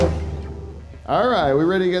All right, we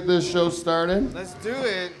ready to get this show started? Let's do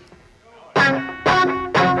it.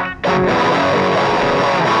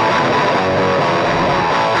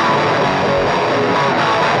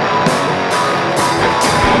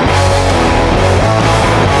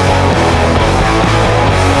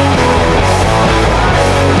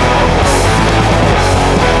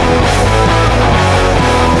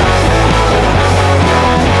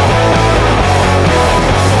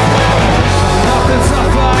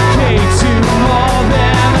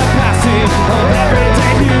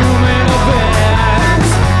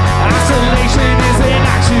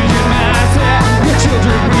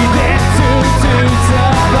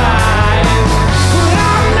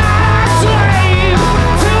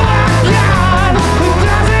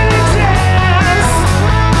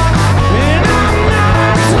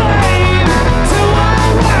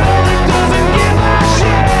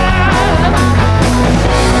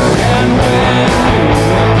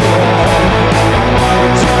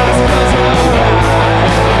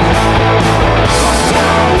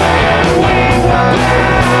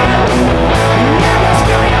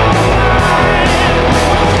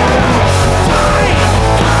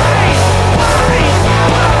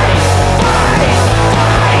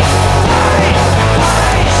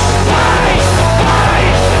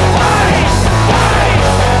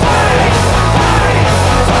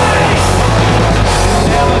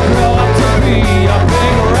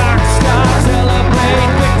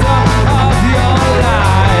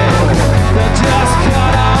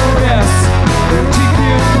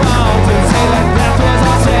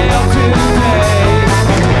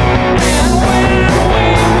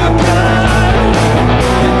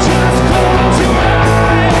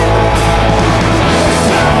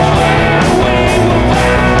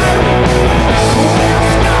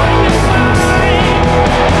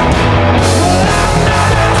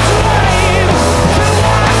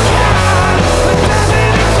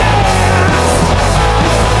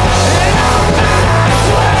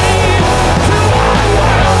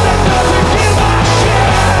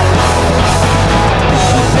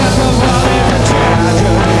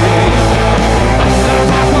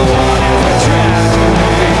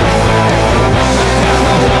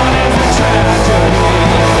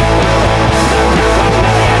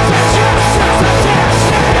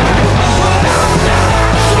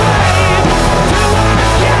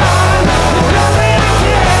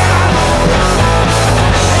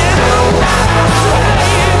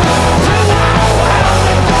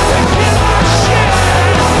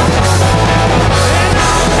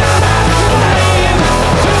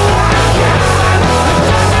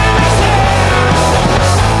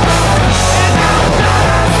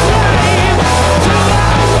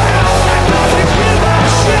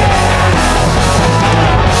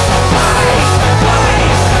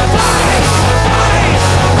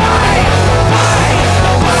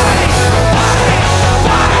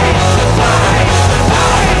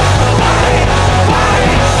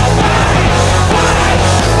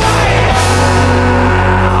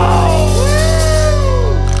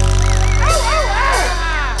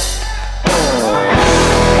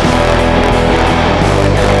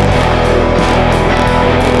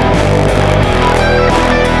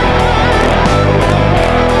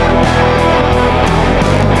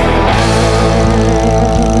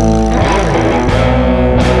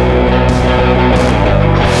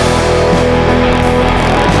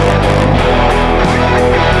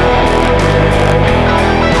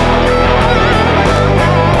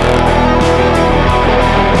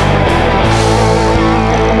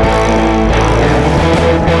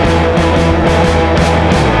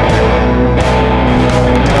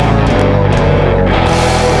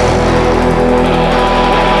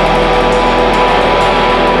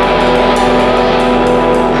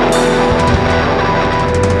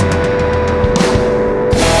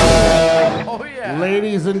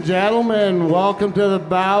 Welcome to the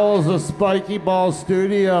bowels of Spiky Ball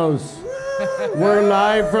Studios. We're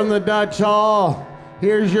live from the Dutch Hall.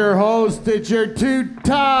 Here's your host. It's your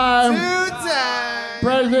two-time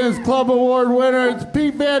President's Club Award winner. It's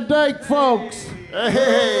Pete Van Dyke, folks.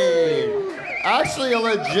 Hey, actually a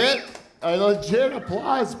legit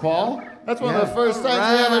applause, Paul. That's one of the first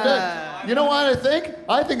times we ever did. You know what I think?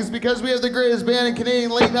 I think it's because we have the greatest band in Canadian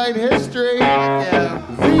late night history. The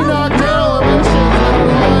Nocturnal Emissions,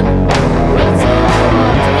 everyone. Let's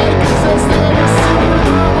tonight consisting of a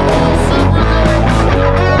super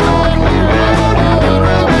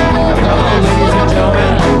ladies and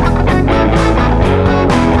gentlemen.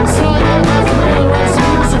 Decided that's the rest of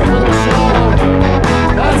music for the show.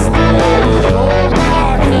 That's the old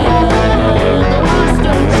cockhead, the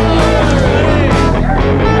rooster.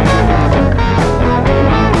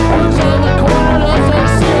 Who's on the corner?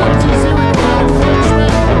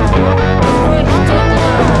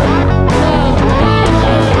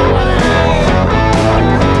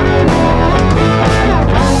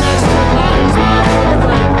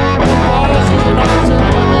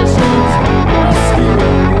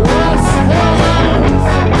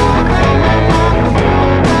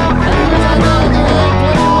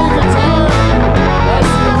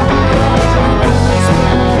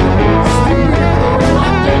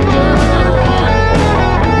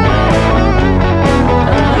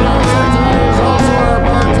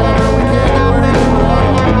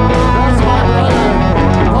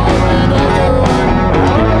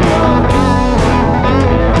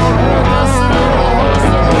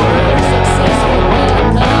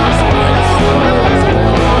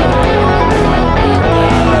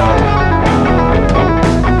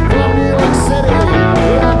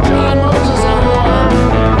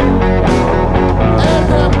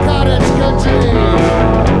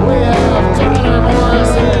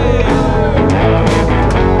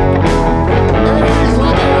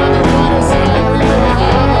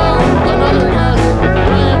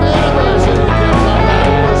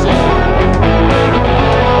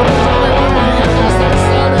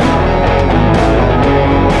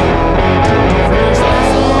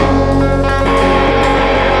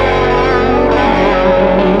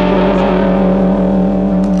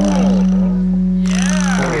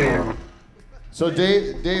 So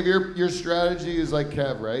Dave, your strategy is like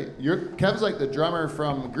Kev, right? Kev's like the drummer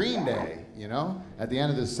from Green Day, you know? At the end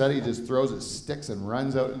of the set, he just throws his sticks and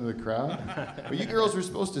runs out into the crowd. But you girls were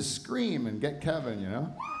supposed to scream and get Kevin, you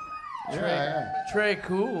know? Trey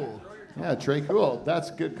Cool. Yeah, Trey Cool. That's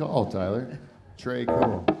a good call, Tyler. Trey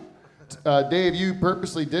Cool. Dave, you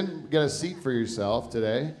purposely didn't get a seat for yourself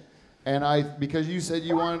today. And because you said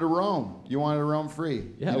you wanted to roam. You wanted to roam free.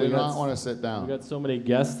 Yeah, you did not want to sit down. We got so many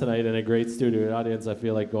guests tonight and a great studio audience. I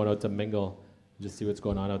feel like going out to mingle and just see what's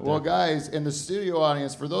going on out there. Well, guys, in the studio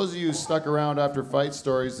audience, for those of you who stuck around after Fight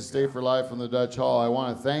Stories to stay for live from the Dutch Hall, I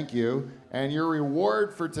want to thank you. And your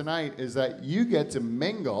reward for tonight is that you get to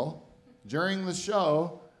mingle during the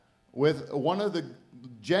show with one of the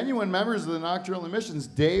genuine members of the Nocturnal Emissions,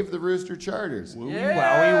 Dave the Rooster Charters. Wooey, wowie,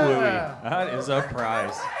 wooey. That is a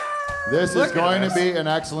prize. This is going to be an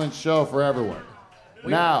excellent show for everyone.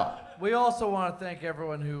 We also want to thank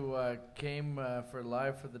everyone who came for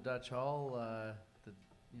live for the Dutch Hall. That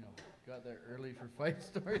got there early for Fight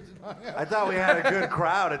Stories. I thought we had a good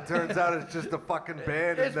crowd. It turns out it's just a fucking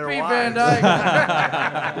band and their wives. Van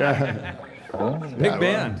Dyke. Big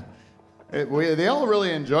band. They all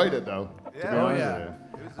really enjoyed it, though. Yeah.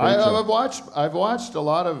 I've watched a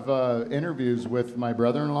lot of interviews with my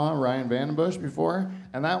brother-in-law Ryan Vandenbussche before,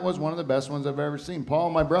 and that was one of the best ones I've ever seen. Paul,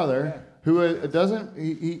 my brother, who doesn't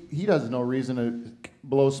has no reason to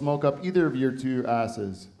blow smoke up either of your two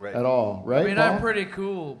asses at all, right? I mean, Paul? I'm pretty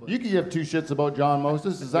cool. But You can give two shits about John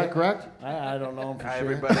Moses. Is that correct? I don't know him for sure.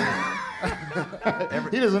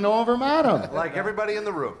 Everybody, He doesn't know ever met him. like everybody in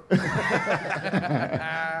the room.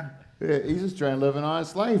 He's just trying to live an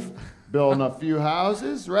honest life, building a few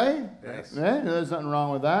houses, right? Yes. Yeah, there's nothing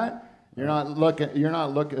wrong with that. You're not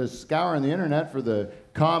scouring the internet for the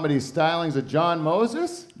comedy stylings of John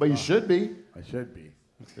Moses, but you should be. I should be.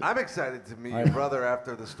 I'm excited to meet your brother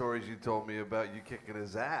after the stories you told me about you kicking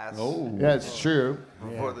his ass Yeah, it's true.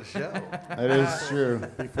 before the show. That is true.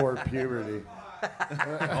 Before puberty.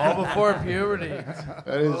 all before puberty.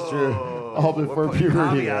 That is true. All We're before putting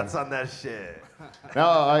puberty. caveats on that shit. Now,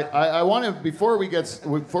 I want to before we get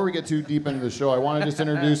too deep into the show, I want to just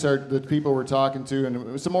introduce the people we're talking to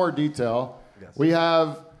in some more detail. Yes. We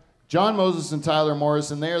have John Moses and Tyler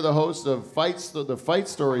Morrison. They are the hosts of the Fight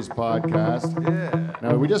Stories podcast. Yeah.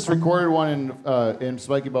 Now, we just recorded one in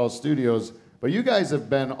Spiky Ball Studios, but you guys have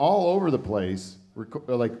been all over the place,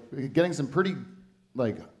 getting some pretty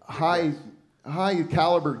high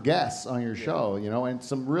caliber guests on your show, and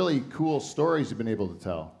some really cool stories you've been able to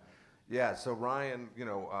tell. Yeah, so Ryan,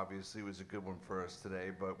 obviously was a good one for us today,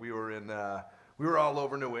 but we were all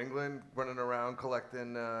over New England, running around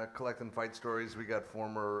collecting fight stories. We got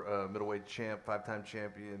former middleweight champ, 5-time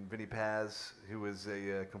champion Vinny Paz, who was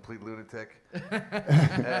a complete lunatic,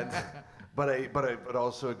 but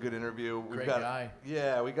also a good interview. Great guy.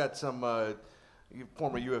 Yeah, we got some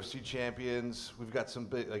former UFC champions. We've got some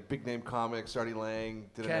big name comics. Artie Lang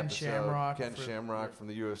did an episode. Ken Shamrock from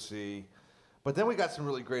the UFC. But then we got some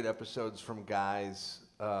really great episodes from guys.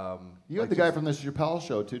 You had the guy from the Chappelle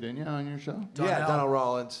show too, didn't you, on your show? Donald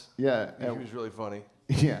Rollins. Yeah. He was really funny.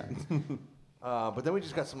 Yeah. But then we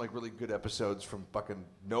just got some really good episodes from fucking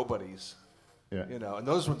nobodies. Yeah. And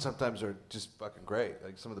those ones sometimes are just fucking great.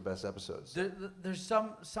 Like some of the best episodes. There's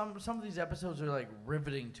some of these episodes are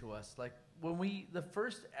riveting to us. Like when the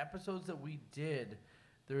first episodes that we did,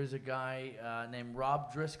 there was a guy named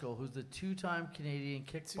Rob Driscoll, who's the 2-time Canadian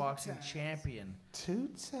kickboxing champion. 2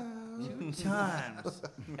 times. 2 times.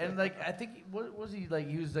 And I think what was he like?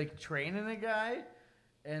 He was training a guy,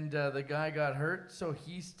 and the guy got hurt, so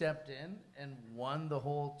he stepped in and won the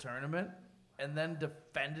whole tournament, and then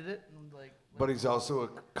defended it. And but he's also a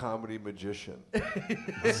comedy magician.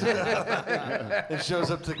 It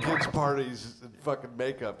shows up to kids' parties in fucking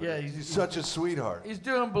makeup. Yeah, he's such a sweetheart. He's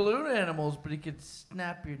doing balloon animals, but he could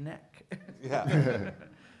snap your neck. Yeah.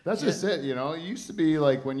 That's just it, It used to be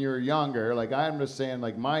when you were younger. I'm just saying,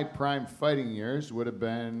 my prime fighting years would have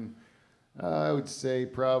been, I would say,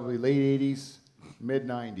 probably late 80s, mid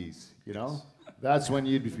 90s, That's when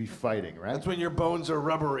you'd be fighting, right? That's when your bones are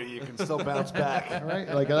rubbery. You can still bounce back. Right?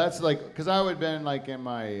 Because I would have been in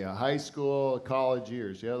my high school, college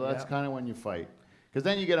years. That's kind of when you fight. Because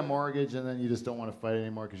then you get a mortgage and then you just don't want to fight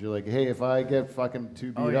anymore because you're like, hey, if I get fucking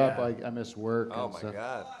too beat up, I miss work. Oh, and my stuff.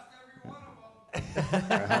 God.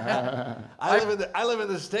 I live in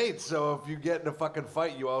the States, so if you get in a fucking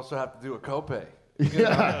fight, you also have to do a copay. You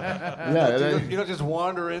don't just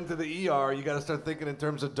wander into the ER. You got to start thinking in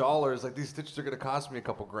terms of dollars. These stitches are going to cost me a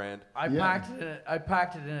couple grand. I packed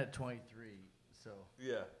it in at 23. So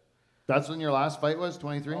yeah, that's when your last fight was,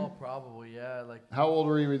 23. Oh, probably yeah. How old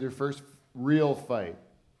were you with your first real fight?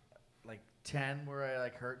 10 where I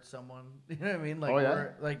like hurt someone. You know what I mean? Like, Oh,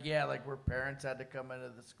 yeah? where parents had to come into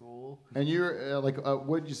the school. And you're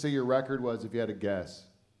what did you say your record was if you had to guess?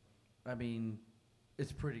 I mean,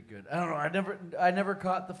 it's pretty good. I don't know. I never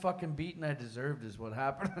caught the fucking beating I deserved is what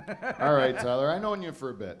happened. All right, Tyler. I known you for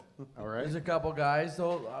a bit. All right. There's a couple guys,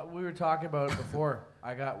 though. We were talking about it before.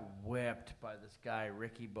 I got whipped by this guy,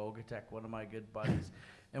 Ricky Bogatek, one of my good buddies.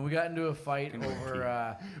 And we got into a fight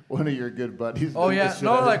over... one of your good buddies. Oh, yeah.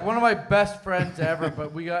 No, like one of my best friends ever.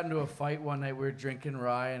 But we got into a fight one night. We were drinking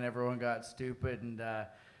rye, and everyone got stupid. And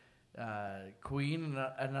Queen,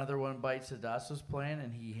 Another One Bites the Dust was playing,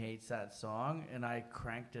 and he hates that song. And I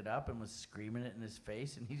cranked it up and was screaming it in his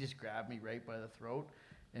face. And he just grabbed me right by the throat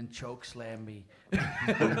and choke slammed me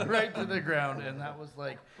right to the ground. And that was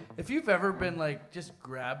like, if you've ever been like just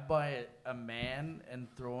grabbed by a man and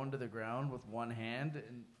thrown to the ground with one hand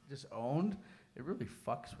and just owned, it really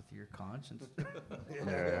fucks with your conscience.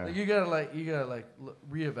 Yeah. You gotta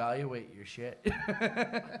reevaluate your shit.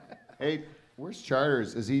 Hey, where's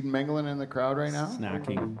Charters? Is he mingling in the crowd right now?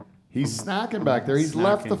 Snacking. He's snacking back there. He's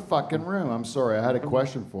left the Snacking. fucking room. I'm sorry. I had a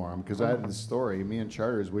question for him because I had this story. Me and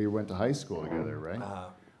Charters, we went to high school together, right?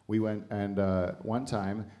 We went, and one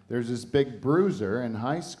time, there's this big bruiser in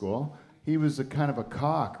high school. He was a kind of a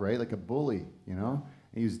cock, right? Like a bully, you know?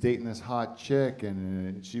 And he was dating this hot chick,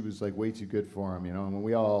 and she was like way too good for him, you know? And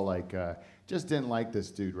we all like just didn't like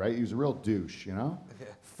this dude, right? He was a real douche, you know?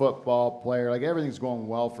 Football player, like everything's going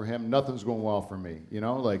well for him. Nothing's going well for me, you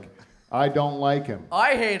know? Like, I don't like him.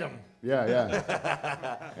 I hate him.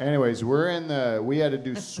 Yeah. Anyways, we had to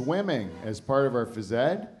do swimming as part of our phys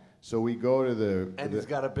ed. So we go to the... And he's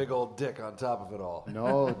got a big old dick on top of it all.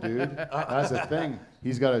 No, dude. That's the thing.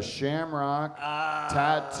 He's got a shamrock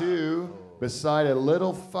tattoo beside a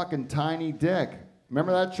little fucking tiny dick.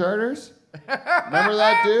 Remember that, Charters? Remember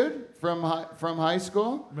that dude from high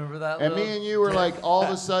school? Remember that? And me and you were like, all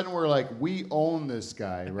of a sudden, we're like, we own this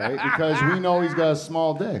guy, right? Because we know he's got a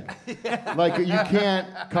small dick. Like, you can't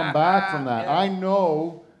come back from that. I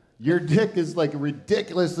know your dick is like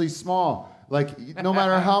ridiculously small. Like, no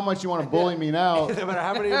matter how much you want to bully me now. No matter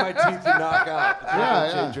how many of my teeth you knock out, it's not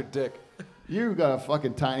gonna change your dick. You got a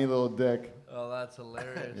fucking tiny little dick. Oh, that's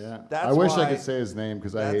hilarious. Yeah. That's I wish I why- could say his name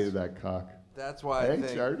because I hated that cock. That's why Hey, I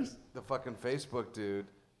think Charters? the fucking Facebook dude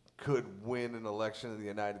could win an election in the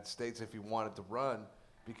United States if he wanted to run,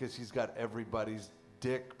 because he's got everybody's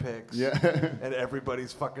dick pics and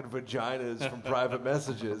everybody's fucking vaginas from private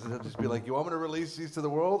messages. And he'll just be like, you want me to release these to the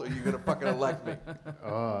world, or are you going to fucking elect me?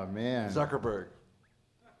 Oh, man. Zuckerberg.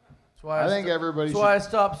 That's why I think everybody That's should... why I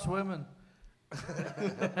stopped swimming. I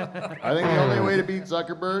think the only way to beat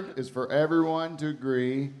Zuckerberg is for everyone to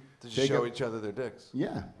agree To take show a- each other their dicks.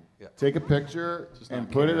 Yeah. Yeah. Take a picture and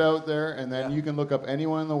put it out there, and then you can look up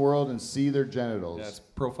anyone in the world and see their genitals. Yeah, it's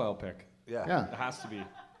profile pic. Yeah. Yeah. It has to be.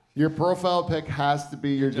 Your profile pic has to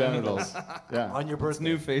be your genitals. Yeah. On your It's birthday.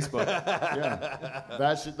 new Facebook. Yeah.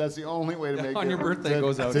 That's the only way to make On it. your birthday to,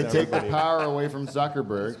 goes out to to take the everybody. power away from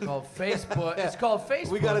Zuckerberg. It's called Facebook. It's called Facebook.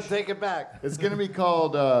 We got to take it back. It's going to be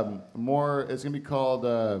called It's going to be called.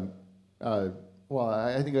 Well,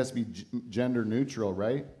 I think it has to be gender neutral,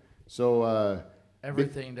 right? So.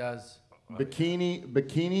 Everything does.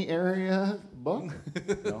 Bikini area book?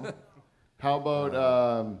 No. How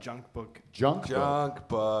about Junk book. junk book? Junk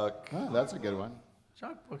book. Ah, that's a good one.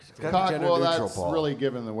 Junk books. Gotta be Cock, gender well, neutral, that's Paul. really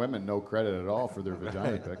giving the women no credit at all for their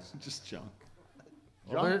vagina pics. Just junk.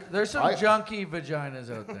 Junk? There's some I- junky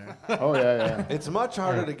vaginas out there. Oh, yeah. It's much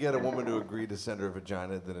harder to get a woman to agree to send her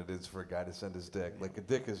vagina than it is for a guy to send his dick. Like, a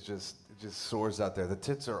dick is just soars out there. The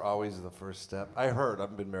tits are always the first step. I heard.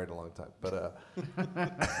 I've been married a long time, but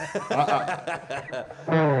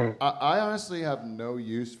I honestly have no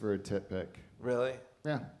use for a tit pic. really,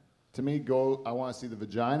 Yeah. To me, I want to see the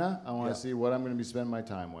vagina. I want to see what I'm going to be spending my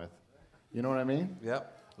time with. You know what I mean?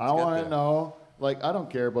 yep. I Let's get want to there. know, like, I don't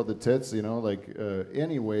care about the tits, you know, like,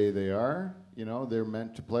 any way they are, you know, they're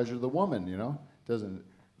meant to pleasure the woman, you know?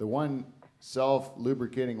 The one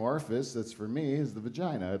self-lubricating orifice that's for me is the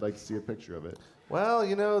vagina. I'd like to see a picture of it. Well,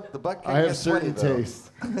 you know, the butt can I have get sweaty, certain though.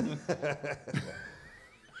 taste.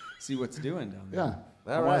 See what's doing down there. Yeah.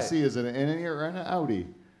 I All want right. to see, is it an innie or an outie?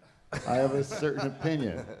 I have a certain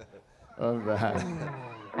opinion of that.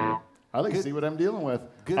 I like to see what I'm dealing with.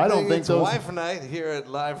 Good I don't thing think it's those... wife night here at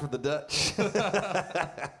Live from the Dutch.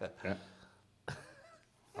 Yeah.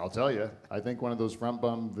 I'll tell you, I think one of those front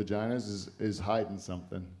bum vaginas is hiding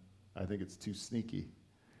something. I think it's too sneaky.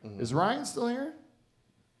 Is Ryan still here?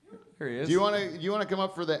 Here he is. Do you want to come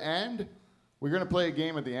up for the end? We're going to play a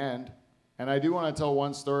game at the end, and I do want to tell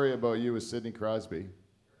one story about you with Sidney Crosby.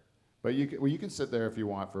 But you can sit there if you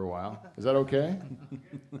want for a while. Is that okay?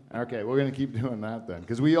 Okay, we're gonna keep doing that then,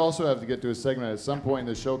 because we also have to get to a segment at some point in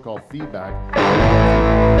the show called feedback.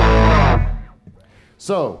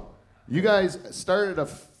 So, you guys started a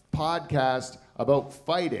podcast about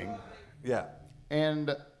fighting, Yeah.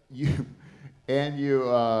 and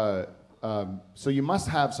so you must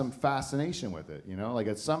have some fascination with it, you know? Like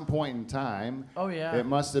at some point in time, Oh, yeah. it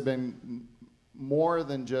must have been more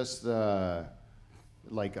than just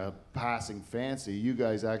like a passing fancy. You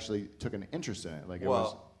guys actually took an interest in it. Like it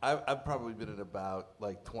was. I've probably been in about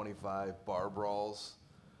like 25 bar brawls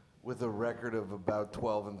with a record of about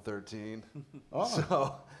 12 and 13. Oh.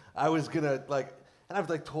 So I was gonna like, and I've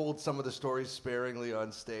like told some of the stories sparingly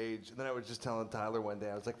on stage, and then I was just telling Tyler one day,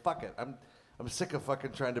 I was like, fuck it, I'm sick of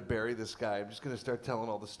fucking trying to bury this guy. I'm just gonna start telling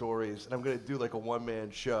all the stories, and I'm gonna do like a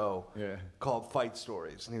one-man show called Fight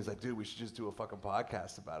Stories. And he was like, dude, we should just do a fucking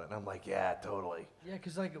podcast about it. And I'm like, yeah, totally. Yeah,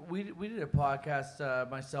 because like we did a podcast,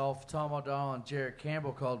 myself, Tom O'Donnell, and Jared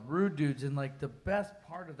Campbell called Rude Dudes, and like the best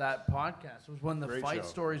part of that podcast was when the Great fight show.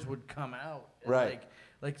 stories would come out. And Right.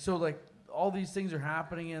 Like all these things are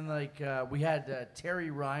happening, and like we had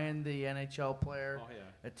Terry Ryan, the NHL player. Oh,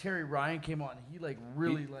 yeah. Terry Ryan came on. He like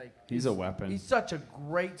really he's a weapon. He's such a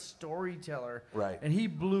great storyteller. Right. And he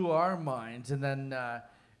blew our minds. And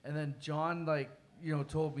then John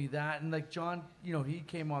told me that, and like John, he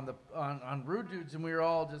came on on Rude Dudes, and we were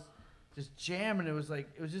all just jamming. It was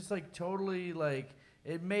just like totally like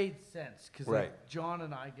it made sense because Right. like John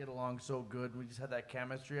and I get along so good. We just had that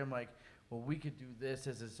chemistry. I'm like, well, we could do this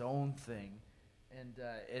as its own thing.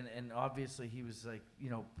 And obviously he was like,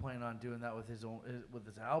 planning on doing that with his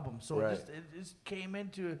album. So Right. it just came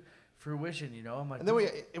into fruition, I'm like, And then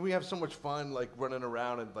we have so much fun like running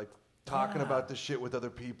around and like talking about this shit with other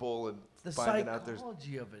people and the finding out there's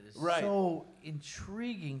psychology of it is Right. so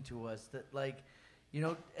intriguing to us that like,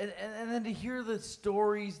 and then to hear the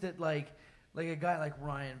stories that like a guy like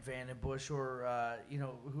Ryan Vandenbussche or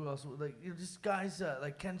who else, like just guys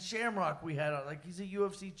like Ken Shamrock we had on, like he's a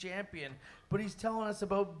UFC champion, but he's telling us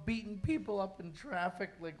about beating people up in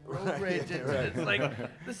traffic, like road rage. Yeah, It's like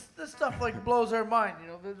this stuff like blows our mind,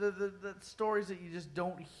 the stories that you just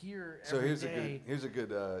don't hear every day. Here's a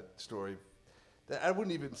good story. I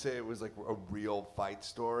wouldn't even say it was like a real fight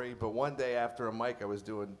story, but one day after a mic, I was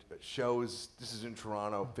doing shows. This is in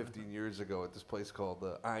Toronto 15 years ago at this place called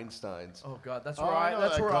Einstein's. Oh God, that's Oh, where I know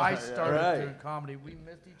that's that where guy, I yeah. started Right. doing comedy. We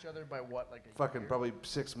missed each other by what, like a Fucking year? probably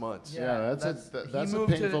 6 months. Yeah. that's he a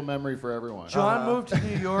moved to- painful memory for everyone. John moved to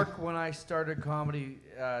New York when I started comedy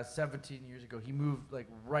 17 years ago. He moved like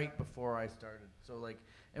right before I started. So like,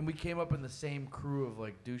 and we came up in the same crew of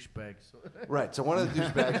like douchebags. So Right, so one of the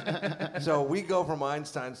douchebags. So we go from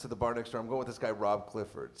Einstein's to the bar next door. I'm going with this guy, Rob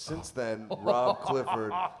Clifford. Since then, Rob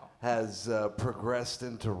Clifford has progressed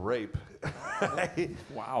into rape.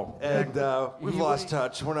 Wow. And we've lost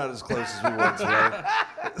touch. We're not as close as we once were.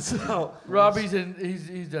 So Robbie's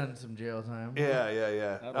he's done some jail time. yeah.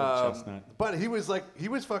 That little chestnut. But he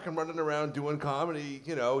was fucking running around doing comedy.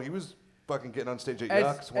 He was fucking getting on stage at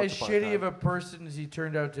Yucks. As shitty of a person as he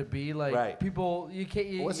turned out to be, like Right. people, you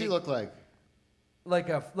can't. What's he look like? Like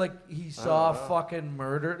he saw fucking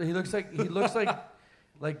murder. He looks like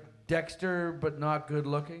like Dexter, but not good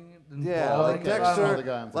looking. And Yeah, balding. like I don't know the Dexter.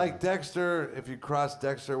 guy I'm thinking. Like Dexter, if you cross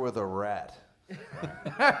Dexter with a rat. Like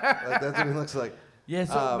that's what he looks like. Yeah,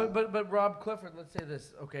 so but Rob Clifford, let's say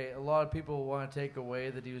this. Okay, a lot of people want to take away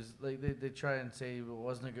that he was like they try and say he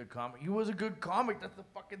wasn't a good comic. He was a good comic. That's the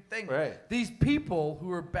fucking thing. Right. These people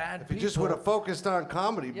who are bad If he people. just would have focused on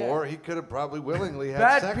comedy Yeah. more, he could have probably willingly had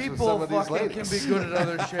bad sex with people some of these fucking ladies. can be good at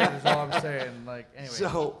other shit. Is all I'm saying. Like anyway.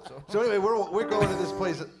 So anyway, we're going to this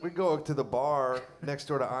place. We go to the bar next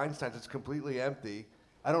door to Einstein's. It's completely empty.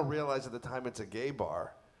 I don't realize at the time it's a gay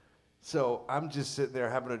bar. So I'm just sitting there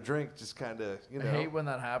having a drink, just kind of, I hate when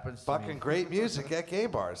that happens. To fucking me. great music at gay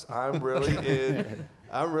bars. I'm really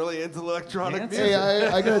into electronic music. Hey,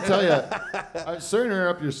 I gotta tell you, I'm sorry to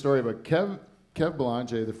interrupt your story, but Kev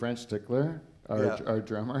Belanger, the French tickler, our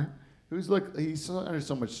drummer, he's under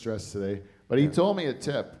so much stress today, but he told me a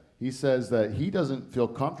tip. He says that he doesn't feel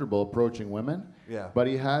comfortable approaching women, but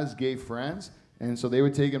he has gay friends, and so they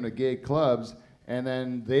would take him to gay clubs. And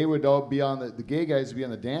then they would all be on the gay guys would be on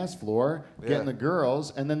the dance floor getting the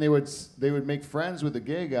girls, and then they would make friends with the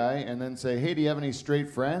gay guy, and then say, "Hey, do you have any straight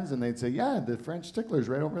friends?" And they'd say, "Yeah, the French tickler's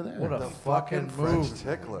right over there." What a The fucking French move.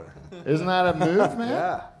 tickler. Isn't that a move, man?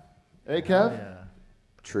 Yeah. Hey, Kev. Yeah.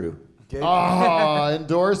 True. Gay,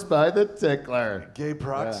 Endorsed by the tickler. gay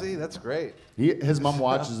proxy. That's great. His mom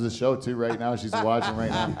watches the show too right now. She's watching right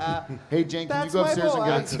now. Hey, Jane, can you go upstairs and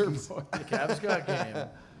get some? Cav's got game.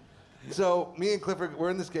 So me and Clifford, we're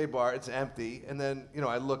in this gay bar. It's empty, and then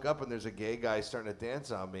I look up and there's a gay guy starting to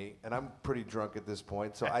dance on me, and I'm pretty drunk at this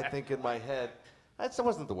point. So I think in my head, that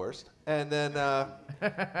wasn't the worst. And then,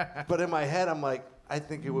 but in my head, I'm like, I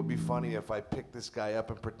think it would be funny if I picked this guy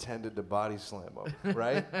up and pretended to body slam him,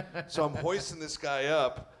 right? So I'm hoisting this guy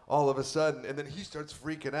up all of a sudden, and then he starts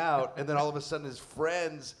freaking out, and then all of a sudden his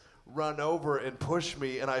friends run over and push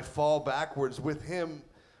me, and I fall backwards with him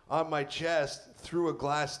on my chest through a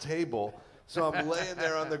glass table. So I'm laying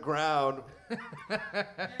there on the ground,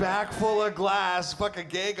 back full of glass, fucking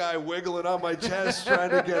gay guy wiggling on my chest trying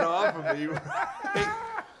to get off of me, right?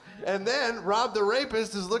 And then Rob the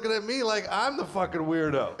rapist is looking at me like I'm the fucking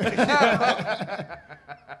weirdo.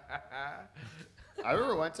 I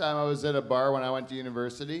remember one time I was at a bar when I went to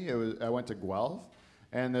university. I went to Guelph,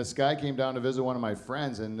 and this guy came down to visit one of my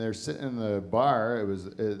friends, and they're sitting in the bar. It was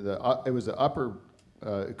the upper,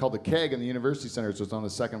 called the Keg in the University Center, so it's on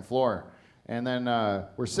the second floor. And then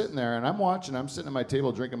we're sitting there, and I'm sitting at my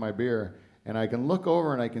table drinking my beer, and I can look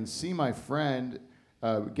over and I can see my friend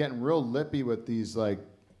getting real lippy with these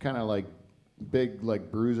kind of big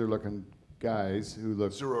bruiser-looking guys who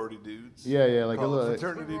look sorority dudes. Yeah, like a little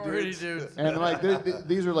fraternity dudes. And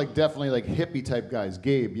these are definitely hippie type guys.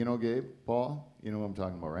 Gabe, you know Gabe? Paul, you know what I'm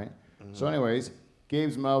talking about, right? Mm-hmm. So, anyways,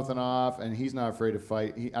 Gabe's mouthing off, and he's not afraid to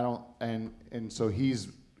fight. So he's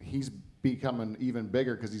becoming even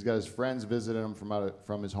bigger because he's got his friends visiting him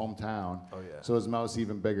from his hometown. Oh yeah. So his mouth's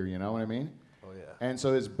even bigger. You know what I mean? Oh yeah. And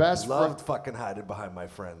so his best loved fucking hiding behind my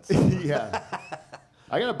friends. Yeah.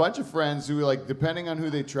 I got a bunch of friends who, depending on who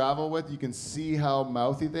they travel with, you can see how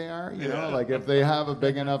mouthy they are. You know, if they have a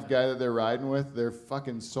big enough guy that they're riding with, they're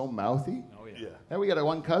fucking so mouthy. Oh, yeah. And we got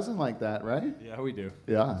one cousin like that, right? Yeah, we do.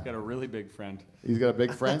 Yeah. He's got a really big friend. He's got a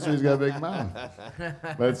big friend, so he's got a big mouth.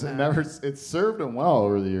 But it's served him well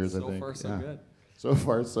over the years, I think. So far, so good. So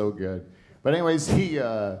far, so good. But anyways,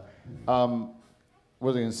 what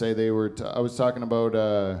was I going to say? I was talking about...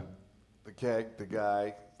 the Keg, the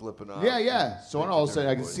guy... flipping off. Yeah. So all of a sudden,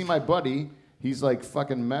 I can see my buddy. He's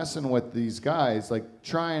fucking messing with these guys,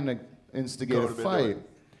 trying to instigate a fight.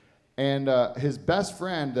 And his best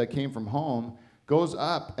friend that came from home goes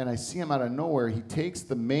up, and I see him out of nowhere. He takes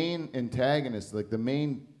the main antagonist, the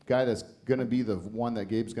main guy that's gonna be the one that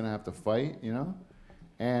Gabe's gonna have to fight,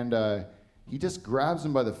 and he just grabs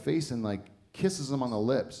him by the face and kisses him on the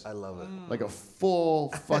lips. I love it. Like a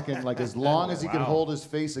full fucking, as long as he could hold his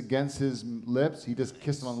face against his lips, he just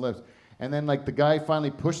kissed him on the lips. And then, the guy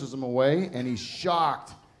finally pushes him away, and he's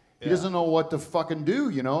shocked. He doesn't know what to fucking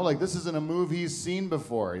do, this isn't a move he's seen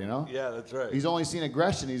before, Yeah, that's right. He's only seen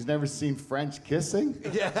aggression. He's never seen French kissing.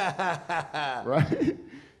 Yeah. Right?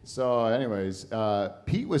 So, anyways,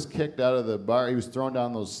 Pete was kicked out of the bar. He was thrown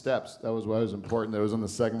down those steps. That was what was important. That was on the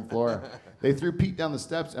second floor. They threw Pete down the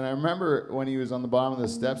steps, and I remember when he was on the bottom of the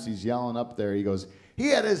steps, he's yelling up there. He goes, he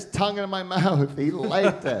had his tongue in my mouth. He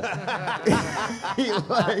liked it. He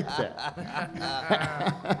liked it.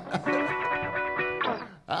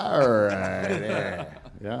 All right.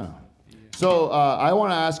 Yeah. So I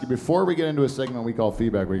want to ask you, before we get into a segment we call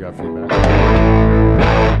feedback, we got feedback.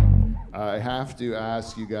 I have to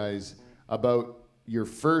ask you guys about your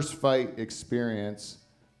first fight experience,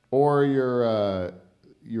 or your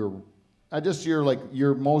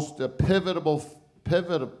most pivotable.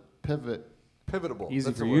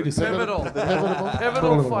 Easy for you to say. Pivotal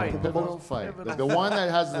fight. Pivotal fight. The one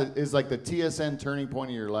that is the TSN turning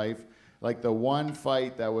point of your life, the one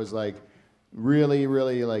fight that was really,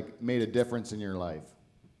 really made a difference in your life.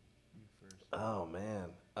 Oh man,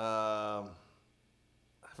 I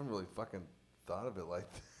haven't really fucking thought of it like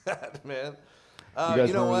that, man. You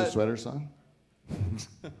guys remember the Sweater song?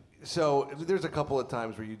 So there's a couple of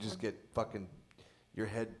times where you just get fucking your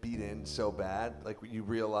head beat in so bad, you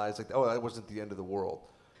realize oh, that wasn't the end of the world.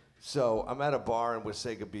 So I'm at a bar in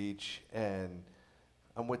Wasaga Beach, and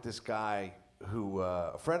I'm with this guy who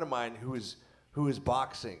a friend of mine who is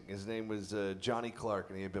boxing. His name was Johnny Clark,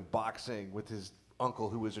 and he had been boxing with his uncle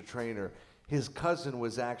who was a trainer. His cousin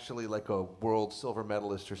was actually a world silver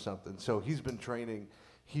medalist or something. So he's been training.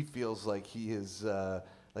 He feels like he is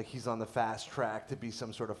he's on the fast track to be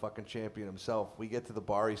some sort of fucking champion himself. We get to the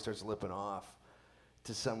bar, he starts lipping off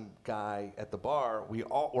to some guy at the bar.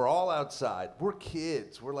 We're all outside. We're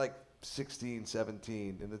kids. We're 16,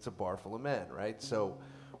 17, and it's a bar full of men, right? So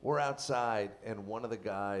we're outside, and one of the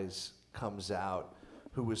guys comes out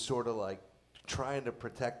who was sort of trying to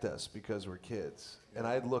protect us because we're kids. And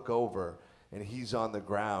I look over, and he's on the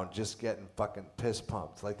ground just getting fucking piss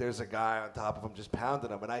pumped. There's a guy on top of him just pounding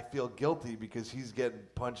him, and I feel guilty because he's getting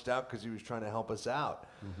punched out because he was trying to help us out.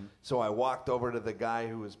 Mm-hmm. So I walked over to the guy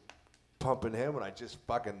who was pumping him, and I just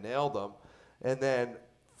fucking nailed him. And then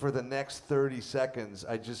for the next 30 seconds,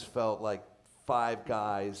 I just felt like 5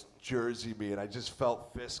 guys jersey me, and I just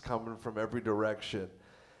felt fists coming from every direction.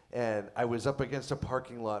 And I was up against a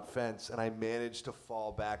parking lot fence, and I managed to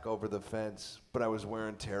fall back over the fence, but I was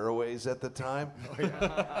wearing tearaways at the time.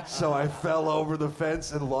 So I fell over the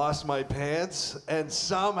fence and lost my pants, and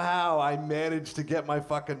somehow I managed to get my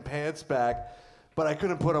fucking pants back, but I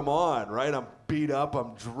couldn't put them on, right? I'm beat up,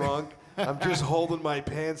 I'm drunk, I'm just holding my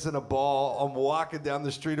pants in a ball. I'm walking down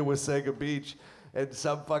the street of Wasaga Beach, and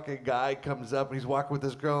some fucking guy comes up, and he's walking with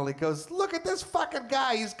this girl, and he goes, "Look at this fucking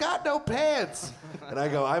guy, he's got no pants." And I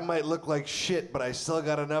go, "I might look like shit, but I still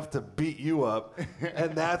got enough to beat you up."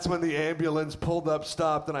 And that's when the ambulance pulled up,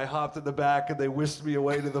 stopped, and I hopped in the back, and they whisked me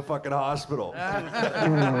away to the fucking hospital.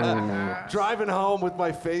 Driving home with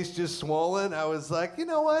my face just swollen, I was like, you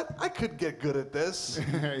know what? I could get good at this.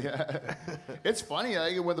 Yeah. It's funny,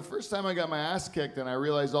 when the first time I got my ass kicked and I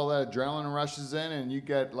realized all that adrenaline rushes in, and you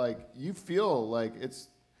get you feel like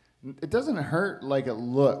it doesn't hurt like it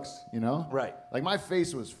looks, you know? Right. Like my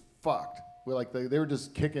face was fucked. They were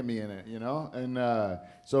just kicking me in it, you know? And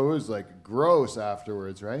so it was gross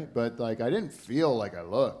afterwards, right? But I didn't feel like I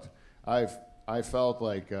looked. I felt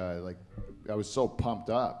like I was so pumped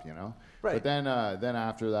up, you know? Right. But then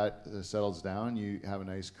after that settles down, you have a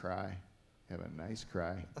nice cry. You have a nice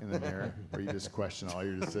cry in the mirror where you just question all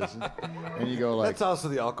your decisions. And you go That's also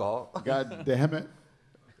the alcohol. God damn it.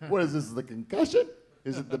 What is this, the concussion?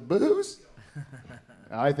 Is it the booze?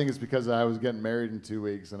 I think it's because I was getting married in 2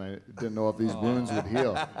 weeks and I didn't know if these wounds would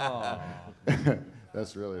heal.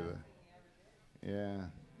 That's really yeah.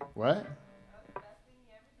 What?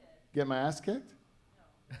 Get my ass kicked?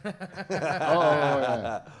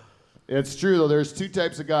 Yeah. It's true, though. There's 2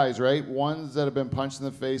 types of guys, right? Ones that have been punched in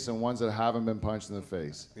the face and ones that haven't been punched in the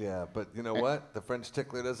face. Yeah, but you know what? The French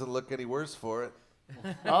tickler doesn't look any worse for it.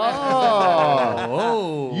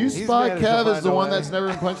 Oh! You spot managed to Kev as find the a one way. that's never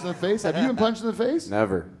been punched in the face? Have you been punched in the face?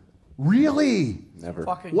 Never. Really? Never.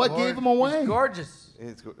 Fucking What gave him away? He's gorgeous.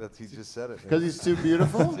 He just said it. Because he's too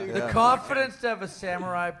beautiful? The confidence to have a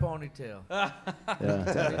samurai ponytail.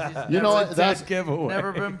 Yeah. You know what? That's giveaway.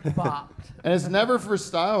 Never been popped. And it's never for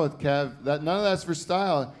style with Kev. None of that's for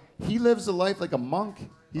style. He lives a life like a monk.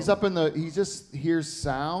 He's up in he just hears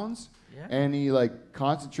sounds, Yeah. and he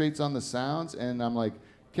concentrates on the sounds. And I'm like,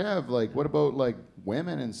 Kev, what about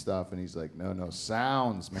women and stuff? And he's like, no,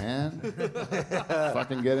 sounds, man.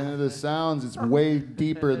 Fucking get into the sounds. It's way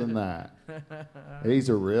deeper than that. He's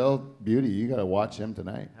a real beauty. You got to watch him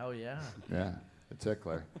tonight. Hell yeah. Yeah, a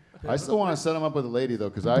tickler. I still want to set him up with a lady though,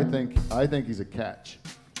 because I think he's a catch.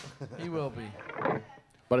 He will be.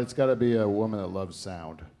 But it's got to be a woman that loves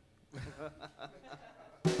sound.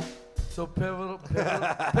 So pivotal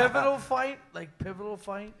fight, pivotal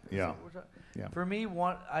fight. Is Yeah. that what we're talking- Yeah. For me,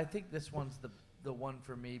 I think this one's the one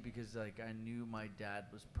for me because I knew my dad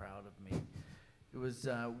was proud of me. It was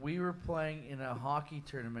we were playing in a hockey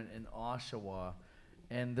tournament in Oshawa,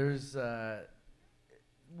 and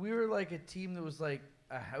we were a team that was a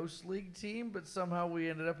house league team, but somehow we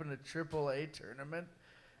ended up in a AAA tournament,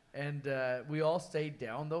 and we all stayed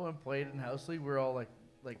down though and played in house league. We're all like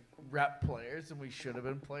rep players, and we should have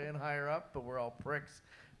been playing higher up, but we're all pricks,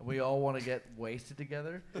 and we all want to get wasted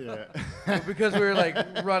together. Yeah. Because we were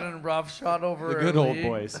running roughshod over The our good old league.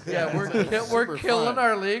 boys. Yeah, we're Super killing fun.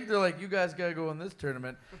 our league. They're like, you guys gotta go in this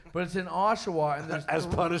tournament, but it's in Oshawa, and there's As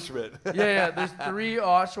punishment. yeah, there's 3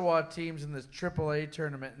 Oshawa teams in this AAA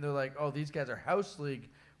tournament, and they're like, oh, these guys are house league.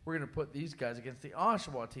 We're gonna put these guys against the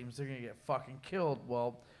Oshawa teams. They're gonna get fucking killed.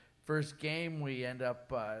 Well, first game we end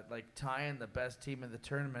up tying the best team in the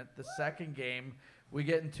tournament. The second game we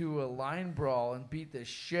get into a line brawl and beat the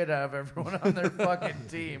shit out of everyone on their fucking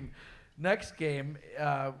team. Next game,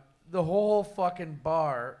 the whole fucking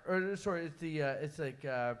bar, it's like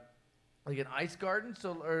an ice garden.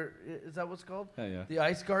 Or is that what's called? Yeah. The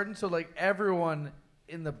ice garden. So everyone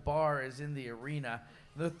in the bar is in the arena.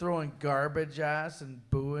 They're throwing garbage ass and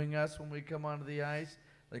booing us when we come onto the ice.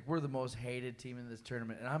 We're the most hated team in this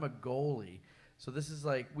tournament, and I'm a goalie. So this is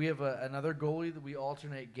we have another goalie that we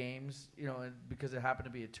alternate games, and because it happened to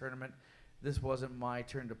be a tournament, this wasn't my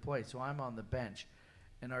turn to play. So I'm on the bench,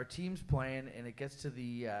 and our team's playing, and it gets to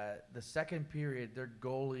the second period.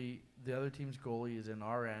 The other team's goalie is in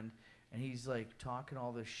our end, and he's talking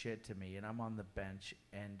all this shit to me, and I'm on the bench,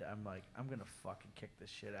 and I'm like, I'm gonna fucking kick the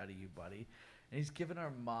shit out of you, buddy. And he's giving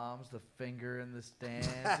our moms the finger in the stands.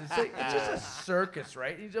 It's just a circus,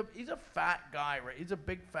 right? He's a fat guy, right? He's a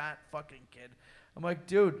big fat fucking kid. I'm like,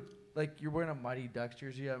 dude, you're wearing a Mighty Ducks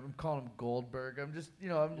jersey. I'm calling him Goldberg. I'm just,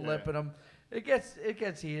 I'm lipping him. It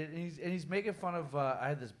gets heated, and he's making fun of. I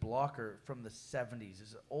had this blocker from the '70s.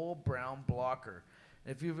 This old brown blocker.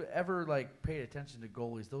 And if you've ever like paid attention to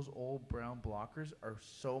goalies, those old brown blockers are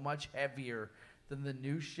so much heavier than the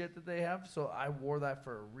new shit that they have. So I wore that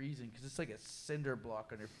for a reason, because it's like a cinder block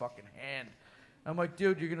on your fucking hand. I'm like,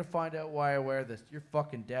 dude, you're gonna find out why I wear this. You're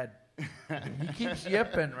fucking dead. He keeps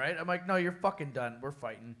yipping, right? I'm like, no, you're fucking done. We're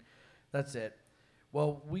fighting. That's it.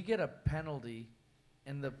 Well, we get a penalty.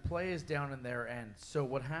 And the play is down in their end. So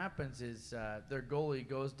what happens is their goalie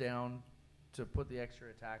goes down to put the extra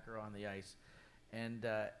attacker on the ice. And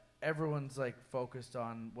everyone's like focused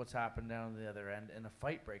on what's happened down on the other end. And a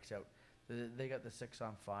fight breaks out. They got the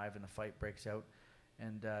 6-on-5 and a fight breaks out.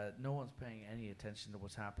 And no one's paying any attention to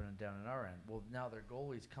what's happening down in our end. Well, now their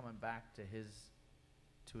goalie's coming back to his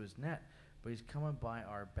net. But he's coming by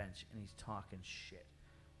our bench and he's talking shit.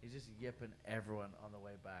 He's just yipping everyone on the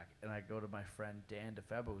way back. And I go to my friend Dan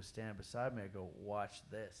DeFebo, who's standing beside me. I go, watch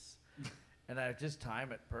this. And I just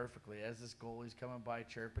time it perfectly. As this goalie's coming by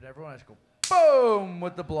chirping everyone, I just go, boom,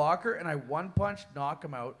 with the blocker. And I one punch, knock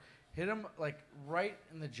him out, hit him like right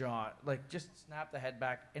in the jaw, like just snap the head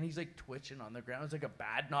back. And he's like twitching on the ground. It's like a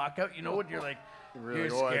bad knockout. You know when you're like, you're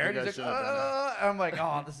scared. He's like, I'm like,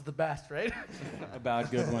 oh, this is the best, right? A bad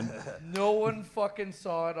good one. No one fucking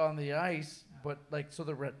saw it on the ice. But, like, so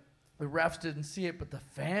the refs didn't see it, but the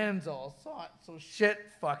fans all saw it. So shit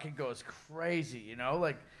fucking goes crazy, you know?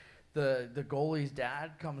 Like, the goalie's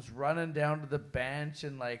dad comes running down to the bench,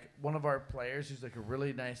 and, like, one of our players, who's, like, a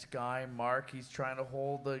really nice guy, Mark, he's trying to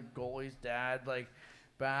hold the goalie's dad, like,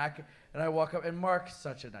 back. And I walk up, and Mark's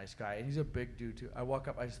such a nice guy, and he's a big dude, too. I walk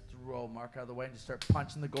up, I just throw Mark out of the way and just start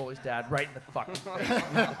punching the goalie's dad right in the fucking face.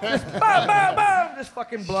 Just bam, bam, bam! Just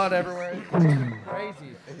fucking blood everywhere. It's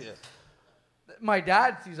crazy. Yeah. My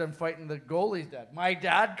dad sees I'm fighting the goalie's dad. My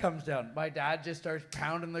dad comes down. My dad just starts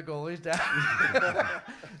pounding the goalie's dad.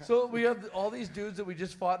 So we have all these dudes that we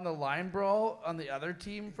just fought in the line brawl on the other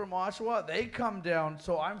team from Oshawa. They come down,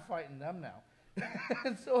 so I'm fighting them now.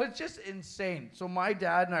 And so it's just insane. So my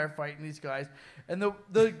dad and I are fighting these guys, and the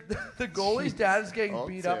goalie's dad is getting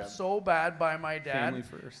beat up so bad by my dad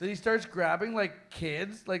that he starts grabbing like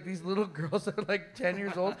kids, like these little girls that are like 10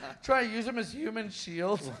 years old, trying to use them as human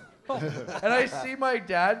shields. And I see my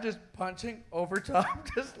dad just punching over top,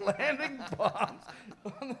 just landing bombs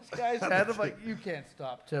on this guy's head. I'm like, you can't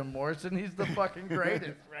stop Tim Morrison. He's the fucking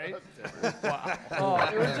greatest, right? Wow. Oh,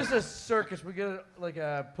 it was just a circus. We get like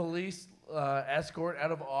a police escort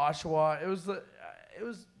out of Oshawa. It was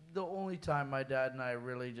the only time my dad and I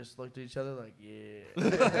really just looked at each other like,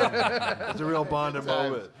 yeah. It's a real bonding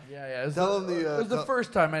moment. Yeah. It was the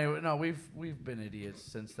first time anyway. No, we've been idiots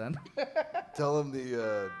since then. Tell him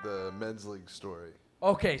the men's league story.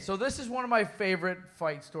 Okay, so this is one of my favorite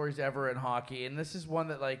fight stories ever in hockey, and this is one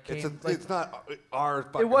that like came. It's not our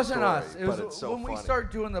fucking It wasn't story, us. It was but it's so when funny. we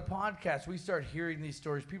start doing the podcast, we start hearing these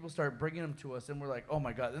stories. People start bringing them to us, and we're like, "Oh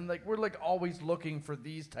my god!" And like we're like always looking for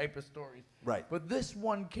these type of stories. Right. But this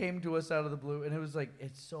one came to us out of the blue, and it was like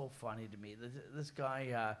it's so funny to me. This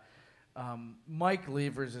guy, Mike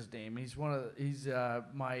Lever's his name. He's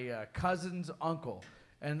my cousin's uncle.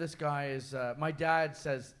 And this guy is, my dad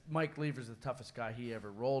says Mike Lever's the toughest guy he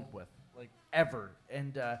ever rolled with, like ever.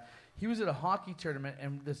 And he was at a hockey tournament,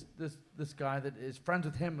 and this guy that is friends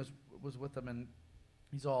with him was with him, and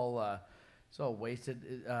he's all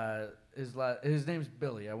wasted. His name's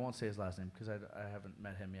Billy. I won't say his last name because I haven't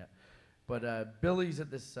met him yet. But Billy's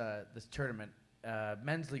at this tournament,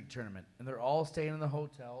 men's league tournament, and they're all staying in the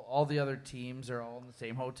hotel. All the other teams are all in the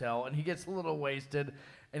same hotel, and he gets a little wasted.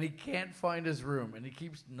 And he can't find his room, and he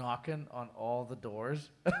keeps knocking on all the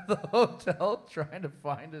doors of the hotel trying to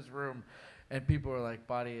find his room. And people are like,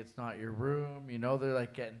 buddy, it's not your room. You know, they're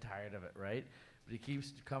like getting tired of it, right? But he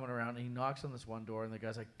keeps coming around, and he knocks on this one door, and the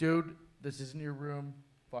guy's like, dude, this isn't your room.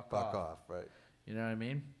 Fuck off. Right. You know what I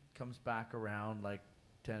mean? Comes back around like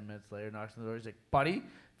 10 minutes later, knocks on the door. He's like, buddy,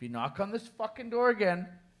 if you knock on this fucking door again,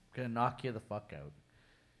 I'm going to knock you the fuck out.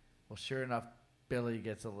 Well, sure enough, Billy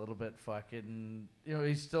gets a little bit fucking, you know,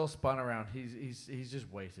 he's still spun around. He's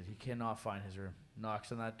just wasted. He cannot find his room.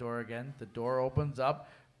 Knocks on that door again. The door opens up.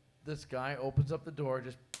 This guy opens up the door,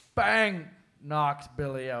 just bang, knocks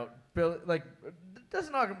Billy out. Billy, like,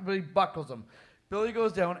 doesn't knock him, but he buckles him. Billy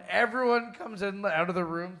goes down. Everyone comes in out of the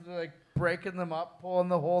room. They're like breaking them up, pulling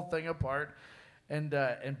the whole thing apart. And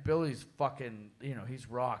Billy's fucking, you know, he's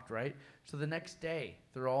rocked, right? So the next day,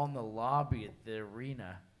 they're all in the lobby at the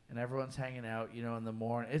arena. And everyone's hanging out, you know, in the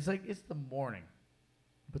morning. It's the morning,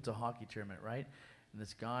 but it's a hockey tournament, right? And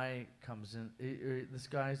this guy comes in. This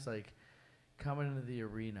guy's like coming into the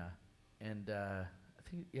arena, and I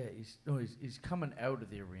think he's coming out of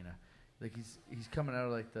the arena. like he's coming out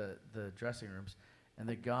of like the dressing rooms, and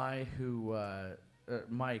the guy who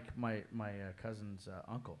Mike, my cousin's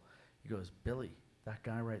uncle, he goes, Billy, that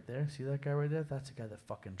guy right there, see that guy right there? That's the guy that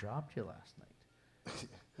fucking dropped you last night.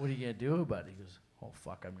 What are you gonna do about it? He goes, oh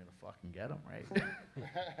fuck, I'm gonna fucking get him, right?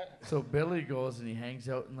 So Billy goes and he hangs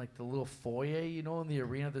out in like the little foyer, you know, in the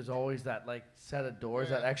arena. There's always that like set of doors,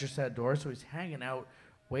 that extra set of doors. So he's hanging out,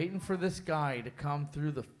 waiting for this guy to come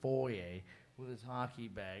through the foyer with his hockey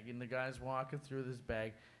bag, and the guy's walking through with his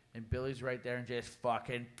bag, and Billy's right there and just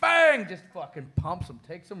fucking bang, just fucking pumps him,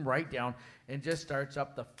 takes him right down, and just starts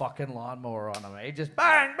up the fucking lawnmower on him. He just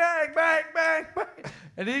bang, bang, bang, bang, bang,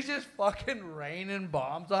 and he's just fucking raining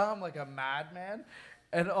bombs on him like a madman.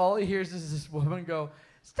 And all he hears is this woman go,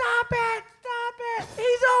 stop it,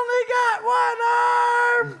 he's only got one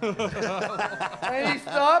arm. And he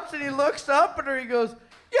stops and he looks up at her, he goes,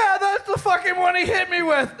 yeah, that's the fucking one he hit me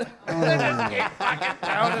with. And they just keep fucking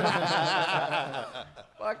pounding.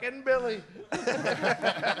 Fucking Billy.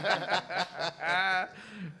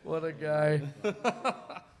 What a guy.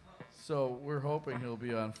 So we're hoping he'll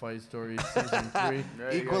be on Fight Stories season 3.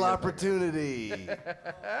 Equal opportunity.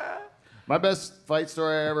 My best fight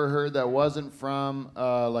story I ever heard that wasn't from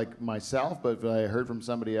like myself, but I heard from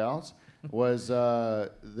somebody else, was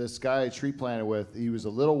this guy I tree planted with. He was a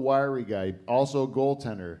little wiry guy, also a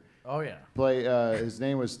goaltender. Oh, yeah. His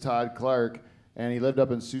name was Todd Clark, and he lived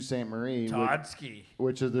up in Sault Ste. Marie. Toddski.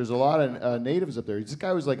 Which is, there's a lot of natives up there. This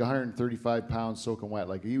guy was like 135 pounds soaking wet.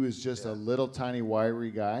 Like, he was just a little tiny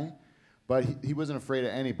wiry guy, but he wasn't afraid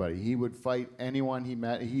of anybody. He would fight anyone he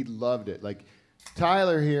met. He loved it. Like,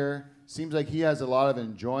 Tyler here seems like he has a lot of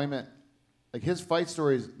enjoyment. Like, his fight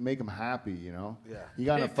stories make him happy, you know? Yeah. You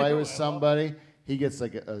got in a fight with somebody, he gets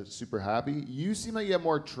like a super happy. You seem like you have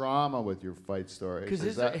more trauma with your fight stories. Because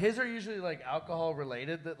his are usually like alcohol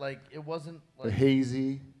related, that like it wasn't like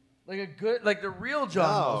hazy. Like a good, like the real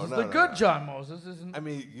John Moses. Good John Moses isn't. I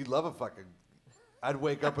mean, you'd love a fucking... I'd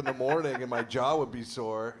wake up in the morning and my jaw would be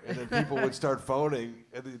sore, and then people would start phoning,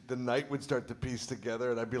 and the night would start to piece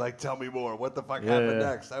together, and I'd be like, tell me more. What the fuck happened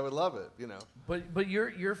next? I would love it, you know. But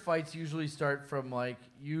your fights usually start from like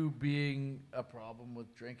you being a problem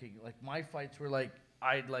with drinking. Like my fights were like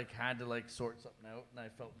I'd like had to like sort something out, and I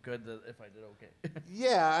felt good that if I did okay.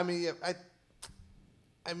 Yeah,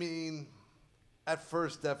 I mean, at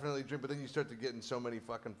first definitely drink, but then you start to get in so many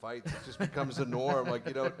fucking fights, it just becomes the norm. Like,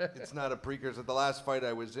 you know, it's not a precursor. The last fight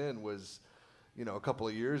I was in was, you know, a couple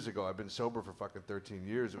of years ago. I've been sober for fucking 13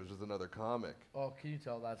 years. It was with another comic. Oh, can you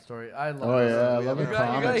tell that story? I love it. Oh, yeah, I love you the gotta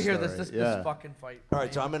comic hear story. this fucking fight. All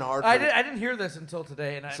right, so I'm in Hartford. I didn't hear this until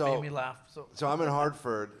today, and it made me laugh. So I'm in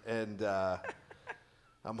Hartford, and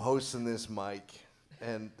I'm hosting this mic,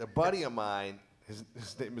 and a buddy of mine, his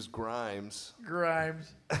name is Grimes.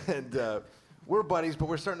 And we're buddies, but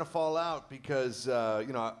we're starting to fall out because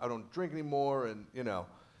you know, I don't drink anymore, and you know,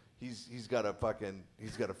 he's got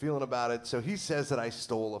a feeling about it. So he says that I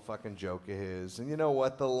stole a fucking joke of his, and you know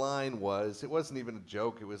what the line was? It wasn't even a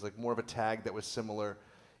joke. It was like more of a tag that was similar.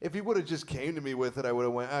 If he would have just came to me with it, I would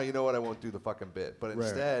have went, oh, you know what? I won't do the fucking bit. But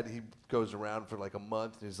instead, he goes around for like a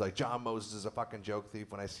month, and he's like, John Moses is a fucking joke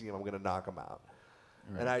thief. When I see him, I'm gonna knock him out.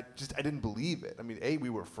 Right. And I didn't believe it. I mean, A, we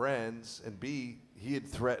were friends, and B, he had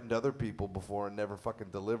threatened other people before and never fucking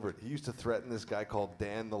delivered. He used to threaten this guy called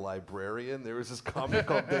Dan the Librarian. There was this comic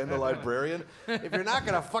called Dan the Librarian. If you're not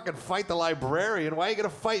going to fucking fight the librarian, why are you going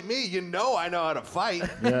to fight me? You know I know how to fight.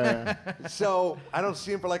 Yeah. So I don't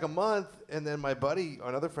see him for like a month, and then my buddy,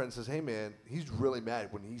 another friend, says, hey, man, he's really mad.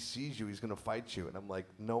 When he sees you, he's going to fight you. And I'm like,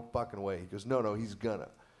 no fucking way. He goes, no, he's gonna.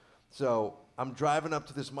 So I'm driving up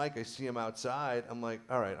to this mic. I see him outside. I'm like,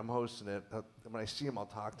 all right, I'm hosting it. When I see him, I'll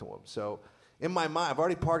talk to him. So in my mind, I've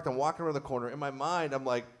already parked. I'm walking around the corner. In my mind, I'm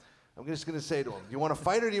like, I'm just going to say to him, do you want to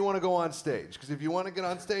fight or do you want to go on stage? Because if you want to get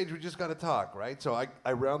on stage, we just got to talk, right? So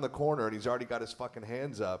I round the corner, and he's already got his fucking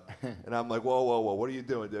hands up. And I'm like, whoa, what are you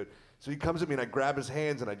doing, dude? So he comes at me, and I grab his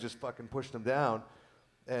hands, and I just fucking pushed him down.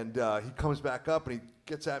 And he comes back up, and he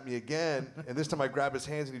gets at me again. And this time I grab his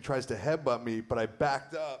hands, and he tries to headbutt me, but I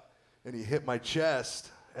backed up. And he hit my chest,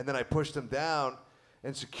 and then I pushed him down,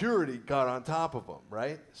 and security got on top of him,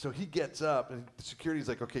 right? So he gets up, and the security's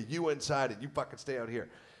like, okay, you inside, and you fucking stay out here.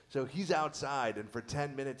 So he's outside, and for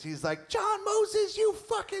 10 minutes, he's like, John Moses, you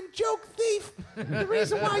fucking joke thief. The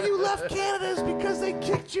reason why you left Canada is because they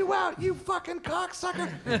kicked you out, you fucking cocksucker.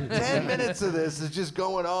 10 minutes of this is just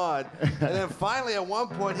going on. And then finally, at one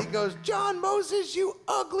point, he goes, John Moses, you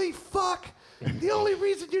ugly fuck. the only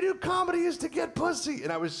reason you do comedy is to get pussy.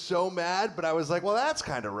 And I was so mad, but I was like, well, that's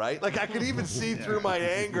kind of right. Like, I could even see through my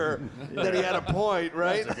anger that he had a point,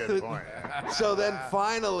 right? That's a good point. So then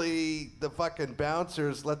finally, the fucking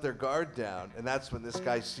bouncers let their guard down. And that's when this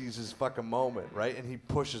guy sees his fucking moment, right? And he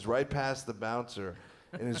pushes right past the bouncer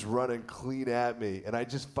and is running clean at me. And I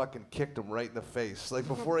just fucking kicked him right in the face. Like,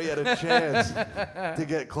 before he had a chance to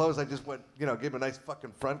get close, I just went, gave him a nice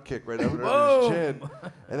fucking front kick right under his chin.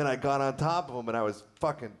 And then I got on top of him, and I was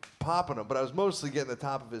fucking popping him. But I was mostly getting the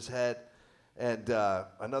top of his head. And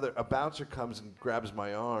a bouncer comes and grabs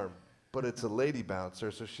my arm. But it's a lady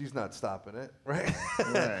bouncer, so she's not stopping it, right?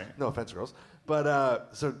 Right. No offense, girls. But,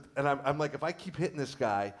 I'm like, if I keep hitting this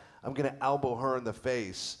guy, I'm going to elbow her in the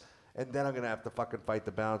face. And then I'm going to have to fucking fight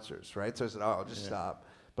the bouncers, right? So I said, I'll just stop.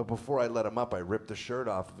 But before I let him up, I ripped the shirt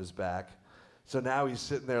off of his back. So now he's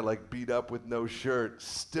sitting there like beat up with no shirt,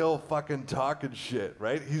 still fucking talking shit,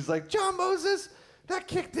 right? He's like, John Moses, that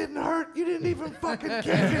kick didn't hurt. You didn't even fucking kick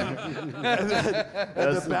it. And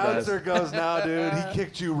the bouncer goes, no, dude, he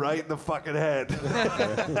kicked you right in the fucking head.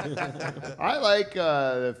 I like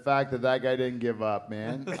the fact that guy didn't give up,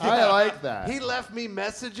 man. I like that. He left me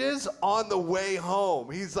messages on the way home.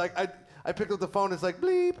 He's like, I picked up the phone. It's like,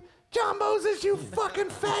 bleep, John Moses, you fucking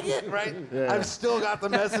faggot, right? Yeah. I've still got the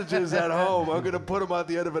messages at home. I'm going to put them at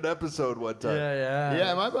the end of an episode one time.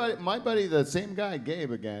 Yeah. My buddy, the same guy,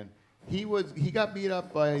 Gabe again, he got beat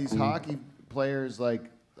up by these hockey players I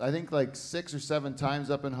think 6 or 7 times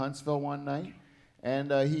up in Huntsville one night.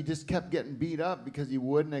 And he just kept getting beat up because he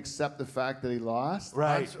wouldn't accept the fact that he lost.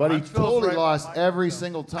 Right. But he Huntsville's totally right lost behind every them.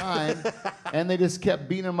 single time. And they just kept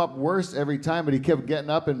beating him up worse every time. But he kept getting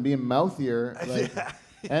up and being mouthier.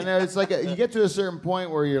 And it's like you get to a certain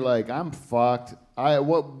point where you're like, I'm fucked.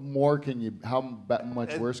 What more can you? How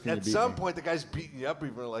much worse can you beat me? At some point, the guy's beating you up.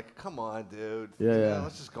 You're like, come on, dude. Yeah.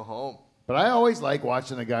 Let's just go home. But I always like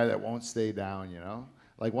watching a guy that won't stay down.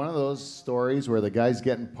 Like one of those stories where the guy's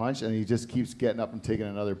getting punched and he just keeps getting up and taking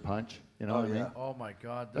another punch. You know what I mean? Oh my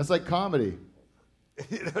God. That's like comedy.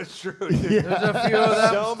 It's true. There's a few of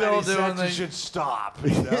them So many still doing sexes should stop.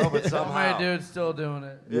 But So many somehow. dudes still doing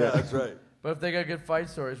it. Yeah, that's right. But if they got good fight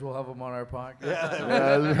stories, we'll have them on our podcast.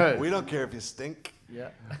 That's right. We don't care if you stink. Yeah.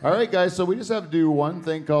 All right, guys. So we just have to do one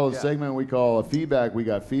thing called a segment we call a feedback. We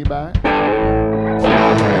got feedback. And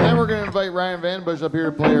then we're going to invite Ryan Vandenbussche up here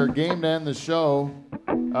to play our game to end the show,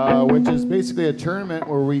 which is basically a tournament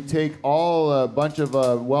where we take a bunch of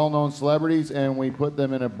well-known celebrities and we put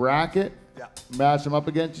them in a bracket, match them up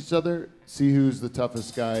against each other, see who's the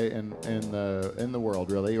toughest guy in the world,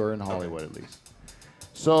 really, or in Hollywood at least.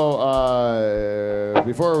 So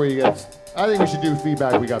before we get, I think we should do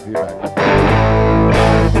feedback. We got feedback.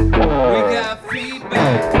 We got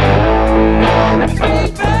feedback.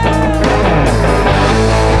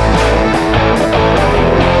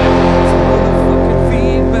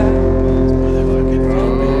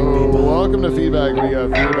 Welcome to feedback. We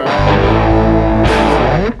got feedback.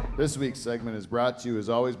 This week's segment is brought to you, as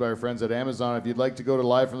always, by our friends at Amazon. If you'd like to go to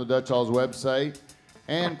Live from the Dutch Hall's website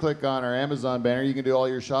and click on our Amazon banner, you can do all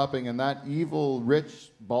your shopping, and that evil,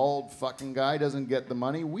 rich, bald fucking guy doesn't get the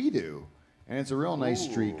money. We do. And it's a real nice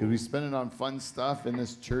treat because we spend it on fun stuff in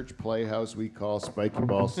this church playhouse we call Spiky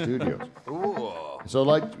Ball Studios. So,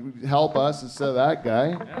 help us instead of that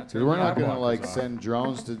guy. Because we're not going to, send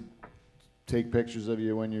drones to take pictures of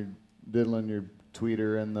you when you're diddling your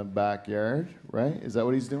tweeter in the backyard, right? Is that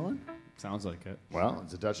what he's doing? Sounds like it. Well,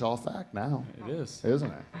 it's a Dutch Hall fact now. It is.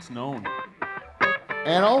 Isn't it? It's known.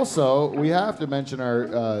 And also, we have to mention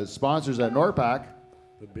our sponsors at Norpac.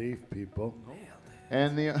 The beef people.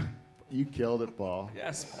 And you killed it, Paul.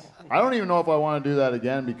 Yes. I don't even know if I want to do that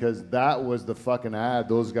again because that was the fucking ad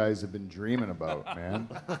those guys have been dreaming about, man.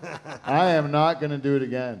 I am not going to do it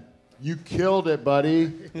again. You killed it,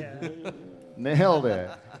 buddy. Nailed it.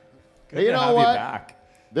 Hey, you know what? Back.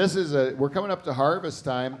 This is we're coming up to harvest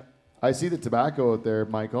time. I see the tobacco out there,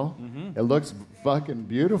 Michael. Mm-hmm. It looks fucking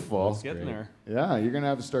beautiful. It's getting there. Yeah, you're going to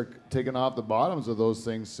have to start taking off the bottoms of those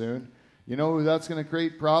things soon. You know who that's going to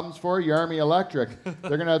create problems for? Your Army Electric.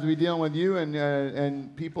 They're going to have to be dealing with you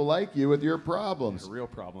and people like you with your problems. Real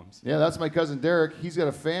problems. Yeah, that's my cousin Derek. He's got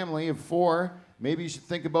a family of 4. Maybe you should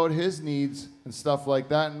think about his needs and stuff like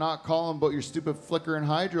that and not call him about your stupid flicker and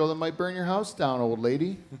hydro that might burn your house down, old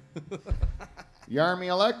lady. Your Army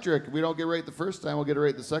Electric. We don't get it right the first time, we'll get it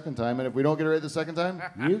right the second time. And if we don't get it right the second time,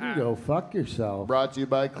 You can go fuck yourself. brought to you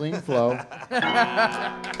by Clean Flow.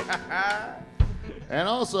 And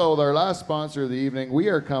also, with our last sponsor of the evening, we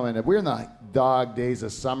are coming. We're in the dog days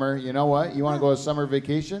of summer. You know what? You want to go on summer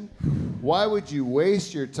vacation? Why would you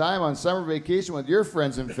waste your time on summer vacation with your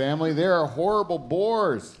friends and family? They are horrible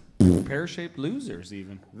bores. Pear-shaped losers,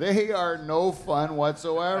 even. They are no fun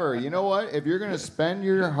whatsoever. You know what? If you're going to spend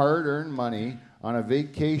your hard-earned money on a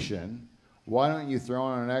vacation, why don't you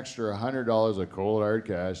throw in an extra $100 of cold hard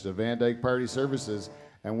cash to Van Dyke Party Services,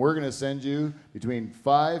 and we're going to send you between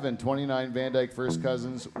 5 and 29 Van Dyke First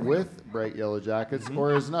Cousins with bright yellow jackets,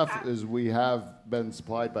 or as enough as we have been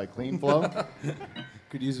supplied by Clean Flow.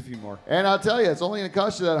 Could use a few more. And I'll tell you, it's only going to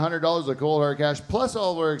cost you that $100 of cold hard cash, plus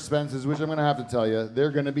all of our expenses, which I'm going to have to tell you,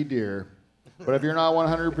 they're going to be dear. But if you're not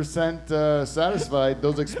 100% satisfied,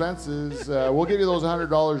 those expenses, we'll give you those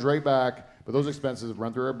 $100 right back. But those expenses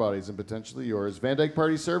run through our bodies and potentially yours. Van Dyke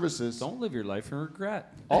Party Services. Don't live your life in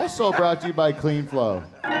regret. Also brought to you by Clean Flow.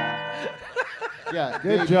 Yeah,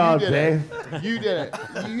 Good job, Dave. You did it.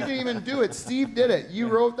 You didn't even do it. Steve did it. You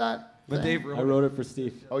wrote that. But Dave wrote I wrote it for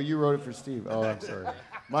Steve. Oh, you wrote it for Steve. Oh, I'm sorry.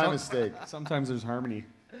 My mistake. Sometimes there's harmony.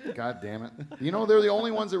 God damn it. You know, they're the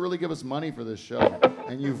only ones that really give us money for this show,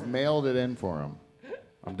 and you've mailed it in for them.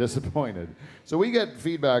 I'm disappointed. So we get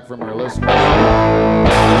feedback from our listeners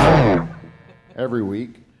every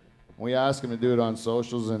week. We ask them to do it on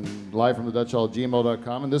socials and live from the Dutch Hall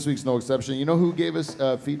gmail.com, and this week's no exception. You know who gave us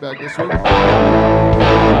feedback this week?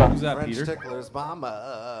 Who's that, French Peter? Tickler's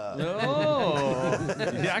mama. No.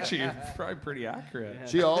 Actually, you're probably pretty accurate.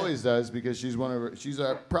 She always does because she's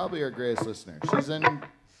probably our greatest listener. She's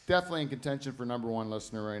definitely in contention for #1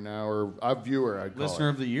 listener right now, or a viewer, I'd call Listener her.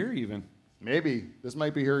 of the year, even. Maybe. This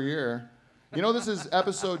might be her year. You know, this is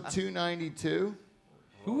episode 292.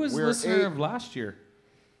 Who was We're listener 8 of last year?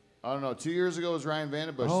 I don't know. 2 years ago was Ryan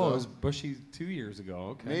Vandenbussche. Oh, so it was Bushy 2 years ago.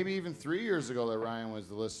 Okay. maybe even 3 years ago that Ryan was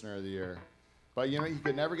the listener of the year. But you know, he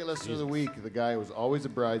could never get listener of the week. The guy was always a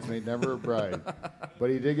bridesmaid, never a bride. But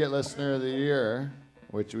he did get listener of the year,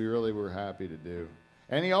 which we really were happy to do.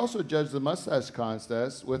 And he also judged the mustache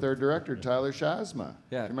contest with our director, Tyler Shazma.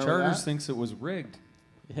 Yeah, Do you remember Charters that? thinks it was rigged.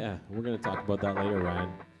 Yeah, we're going to talk about that later,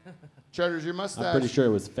 Ryan. Charters, your mustache. I'm pretty sure it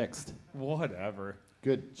was fixed. Whatever.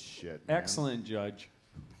 Good shit. Man. Excellent judge.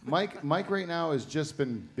 Mike right now has just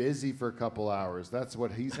been busy for a couple hours. That's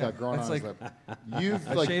what he's got going on. That's His lip. You've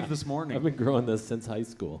I shaved this morning. I've been growing this since high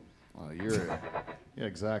school. Well, yeah,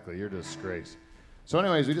 exactly. You're a disgrace. So,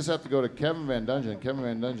 anyways, we just have to go to Kevin Van Dungen. Kevin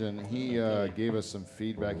Van Dungen, he gave us some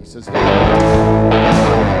feedback. He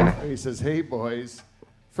says, "Hey boys,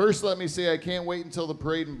 first let me say I can't wait until the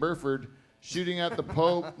parade in Burford. Shooting at the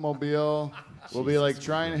Pope Mobile will be like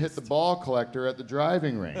trying to hit the ball collector at the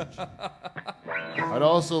driving range. I'd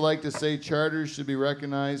also like to say Charters should be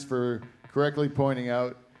recognized for correctly pointing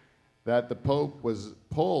out that the Pope was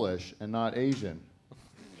Polish and not Asian."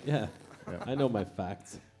 Yeah, I know my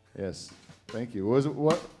facts. Yes, thank you.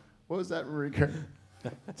 What was that in regard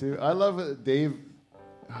to? I love it, Dave.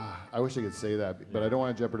 I wish I could say that, but I don't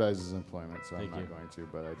want to jeopardize his employment, so I'm not going to.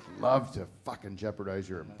 But I'd love to fucking jeopardize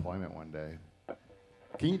your employment one day.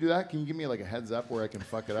 Can you do that? Can you give me like a heads up where I can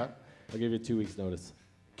fuck it up? I'll give you 2 weeks notice.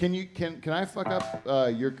 Can I fuck up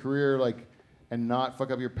your career and not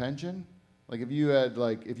fuck up your pension? Like if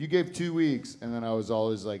you gave 2 weeks and then I was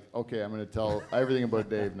always like, okay, I'm gonna tell everything about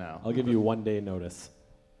Dave now. I'll give you 1 day notice.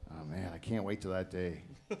 Oh man, I can't wait till that day.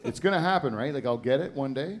 It's gonna happen, right? Like I'll get it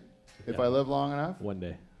one day if I live long enough. 1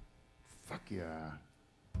 day. Fuck yeah.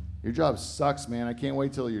 Your job sucks, man. I can't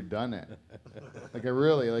wait till you're done it. Like I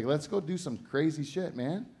really let's go do some crazy shit,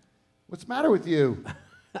 man. What's the matter with you?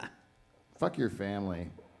 Fuck your family.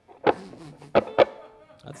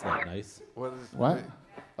 That's not nice. What?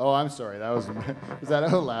 Oh, I'm sorry. That was that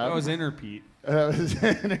out loud? That was inner Pete. That was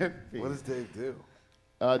inner Pete. What does Dave do?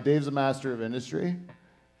 Dave's a master of industry.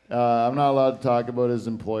 I'm not allowed to talk about his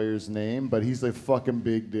employer's name, but he's a fucking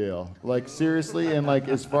big deal. Like seriously, and like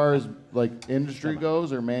as far as like industry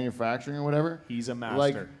goes or manufacturing or whatever, He's a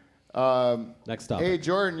like, master. Next topic. hey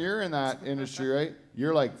Jordan, you're in that industry, right?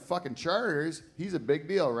 You're like fucking Charters. He's a big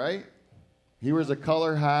deal, right? He wears a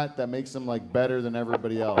color hat that makes him like better than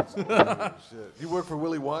everybody else. Shit. You work for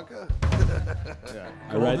Willy Wonka? Yeah.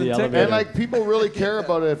 I ride the Golden ticket. elevator. And like people really care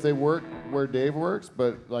about it if they work where Dave works,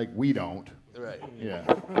 but like we don't. Right. Yeah.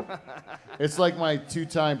 It's like my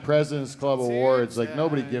 2-time President's Club awards. Like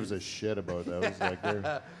nobody gives a shit about those. Like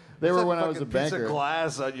they were when I was a Piece banker. of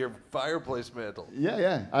glass on your fireplace mantle.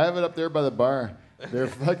 Yeah. I have it up there by the bar. They're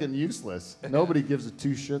fucking useless. Nobody gives a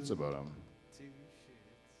 2 shits about them.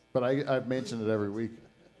 But I've mentioned it every week.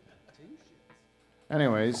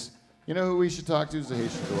 Anyways, you know who we should talk to is the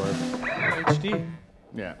Haitian Dwarf. HD.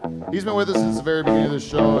 Yeah. He's been with us since the very beginning of the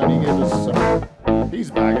show, and he gave us some...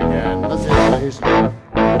 He's back again. Let's hear it for the Haitian Dwarf.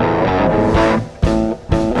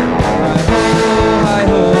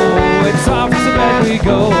 Hi-ho, it's off to bed we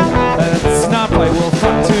go. Let's not play, we'll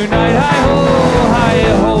fuck tonight. Hi-ho,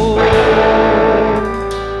 hi-ho.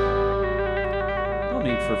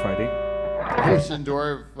 Haitian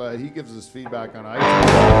Dwarf, he gives us feedback on iTunes.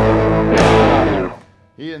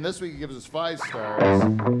 And this week he gives us 5 stars.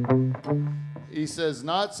 He says,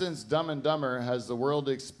 not since Dumb and Dumber has the world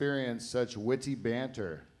experienced such witty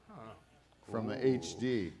banter from the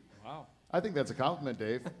HD. Wow. I think that's a compliment,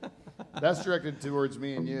 Dave. That's directed towards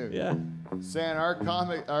me and you. Yeah. Saying our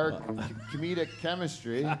comedic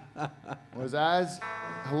chemistry was as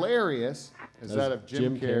hilarious as that of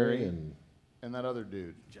Jim Carrey and that other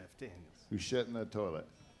dude. Jeff Daniels. Who shit in the toilet.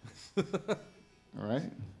 All right?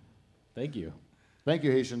 Thank you. Thank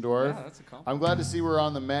you, Haitian Dwarf. Yeah, that's a compliment. I'm glad to see we're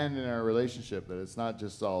on the mend in our relationship, that it's not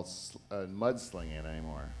just all mudslinging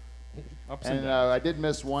anymore. Ups And and downs. I did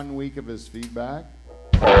miss 1 week of his feedback.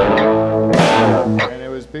 And it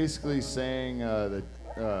was basically saying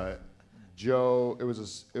that Joe, it was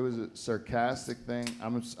a sarcastic thing.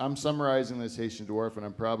 I'm summarizing this, Haitian Dwarf, and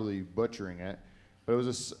I'm probably butchering it. But it was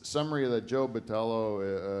a summary that Joe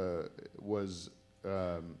Botello was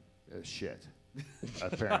shit,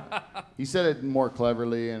 apparently. He said it more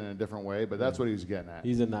cleverly and in a different way, but that's what he was getting at.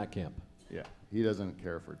 He's in that camp. Yeah, he doesn't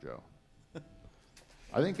care for Joe.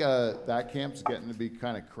 I think that camp's getting to be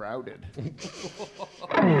kind of crowded.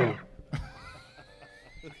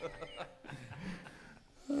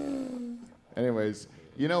 Anyways,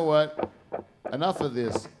 you know what? Enough of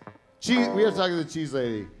this. We have to talk to the cheese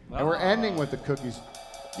lady, and we're ending with the cookies.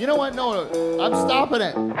 You know what? No, I'm stopping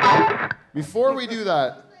it. Before we do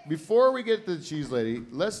that, before we get to the cheese lady,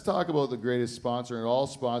 let's talk about the greatest sponsor and all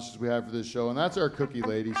sponsors we have for this show, and that's our cookie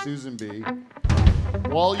lady, Susan B.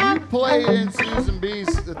 While you play in Susan B's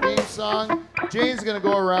the theme song, Jane's gonna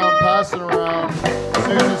go around, passing around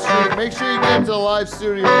Susan's street. Make sure you get to the live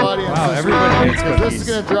studio audience. Wow, this everybody week, hates 'cause this is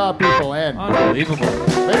cookies. gonna draw people in. Unbelievable.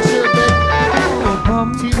 Make sure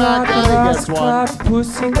T-Mac Daddy gets one.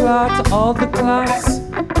 Pussy clot, all the clots.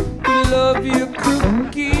 We love your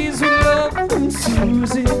cookies, we love them,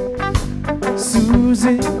 Susie.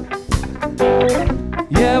 Susie.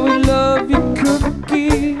 Yeah, we love your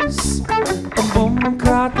cookies. Boom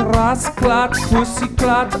clot, ras clot, pussy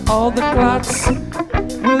clot, all the clots.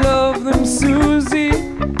 We love them, Susie.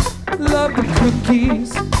 Love the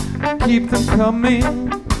cookies, keep them coming.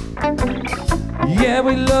 Yeah,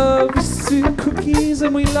 we love cookies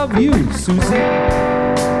and we love you, Susie.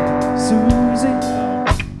 Susie.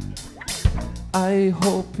 I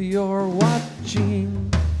hope you're watching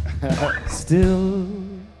still.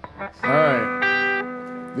 All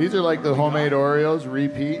right. These are like the homemade Oreos,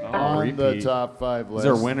 repeat on the repeat. top 5 list.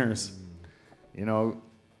 These are winners. You know,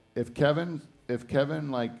 if Kevin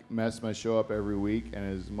like messed my show up every week and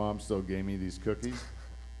his mom still gave me these cookies,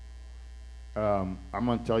 I'm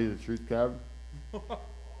gonna tell you the truth, Kev.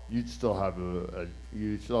 You'd still have a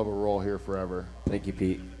role here forever. Thank you,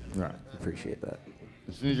 Pete. Right. Appreciate that.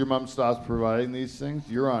 As soon as your mom stops providing these things,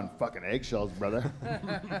 you're on fucking eggshells, brother.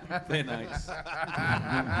 They're nice.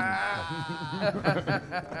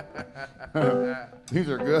 These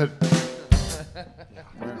are good.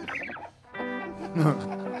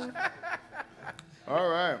 All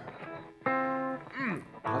right.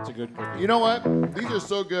 That's a good cookie. You know what? These are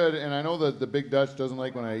so good, and I know that the Big Dutch doesn't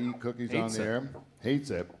like when I eat cookies on Hates the it. air. Hates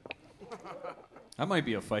it. That might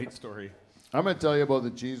be a fight story. I'm going to tell you about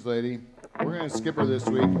the cheese lady. We're going to skip her this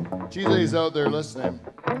week. Cheese lady's out there listening.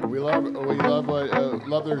 We love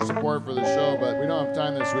their support for the show, but we don't have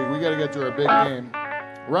time this week. We got to get to our big game.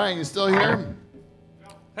 Ryan, you still here?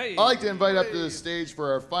 Hey. I'd like to invite up to the stage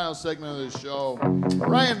for our final segment of the show,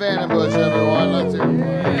 Ryan Vandenbussche, everyone. Let's hear it.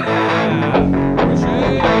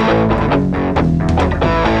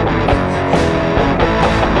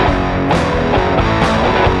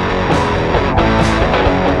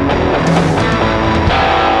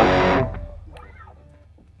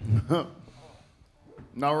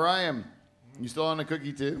 Now, Ryan, you still on the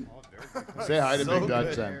cookie too? Say hi to Big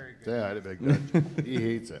Dutch then. Say hi to Big Dutch. He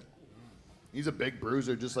hates it. He's a big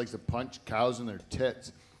bruiser, just likes to punch cows in their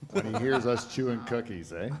tits when he hears us chewing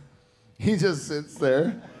cookies, eh? He just sits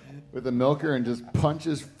there with a milker and just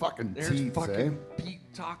punches fucking teeth, eh? Pete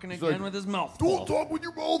talking He's again like, with his mouth Don't full. talk with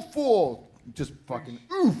your mouth full. Just fucking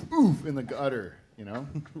oof, oof in the gutter, you know?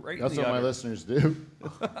 Right in That's the what my udder. listeners do.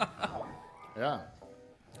 Yeah.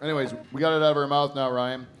 Anyways, we got it out of our mouth now,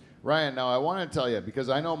 Ryan. Ryan, now I want to tell you, because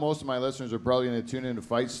I know most of my listeners are probably going to tune into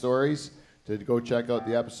Fight Stories to go check out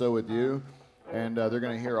the episode with you. And they're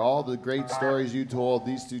going to hear all the great stories you told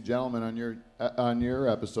these two gentlemen on your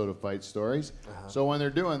episode of Fight Stories. So when they're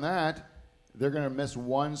doing that, they're going to miss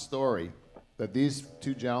one story that these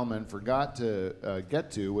two gentlemen forgot to get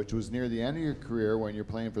to, which was near the end of your career when you're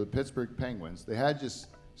playing for the Pittsburgh Penguins. They had just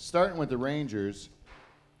starting with the Rangers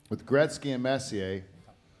with Gretzky and Messier.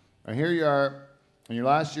 And here you are And your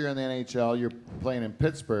last year in the NHL, you're playing in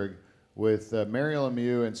Pittsburgh with Mario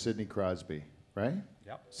Lemieux and Sidney Crosby, right?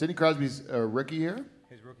 Yep. Sidney Crosby's a rookie year?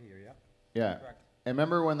 His rookie year, yep. Yeah. Correct. And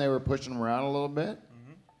remember when they were pushing him around a little bit?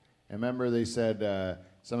 Mm-hmm. And remember they said,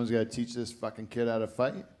 someone's got to teach this fucking kid how to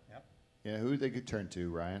fight? Yep. Yeah, who they could turn to,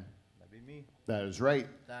 Ryan? That'd be me. That is right.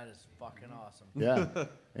 That is fucking awesome. Yeah.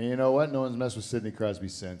 And you know what? No one's messed with Sidney Crosby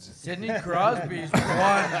since. Sidney Crosby's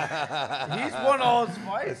won. He's won all his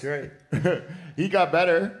fights. That's right. He got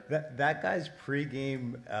better. That guy's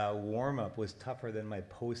pregame warm-up was tougher than my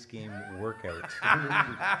post-game workout.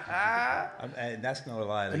 And that's no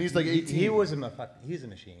lie. And he's like 18. He's a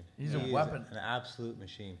machine. He's a He is weapon. An absolute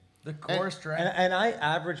machine. The core strength. And I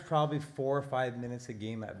averaged probably 4 or 5 minutes a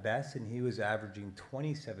game at best, and he was averaging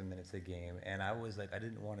 27 minutes a game. And I was like, I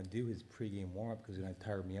didn't want to do his pregame warm-up because it would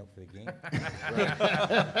tire me out for the game.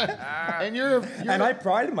 And you're And I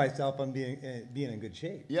prided myself on being in good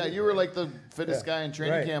shape. yeah, you were like the fittest guy in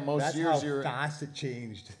training Right. camp most That's years. how You were fast it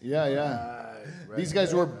changed. yeah. These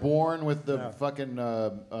guys were born with the fucking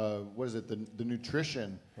what is it? The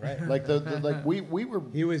nutrition. Right. Like like we were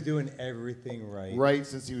He was doing everything right. right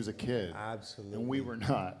since he was a kid. Absolutely. And we were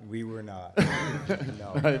not. We were not.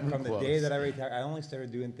 No. Not even From the close. day that I retired, I only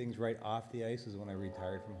started doing things right off the ice was when I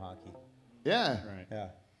retired from hockey. Yeah. Right. Yeah.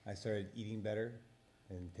 I started eating better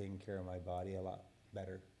and taking care of my body a lot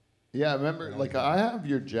better. Yeah, remember, like I have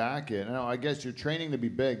your jacket. Now, I guess you're training to be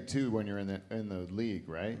big too when you're in the league,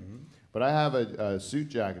 right? Mm-hmm. But I have a suit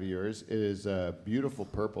jacket of yours. It is a beautiful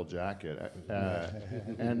purple jacket,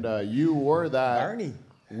 and you wore that Barney.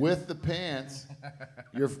 with the pants.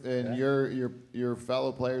 Your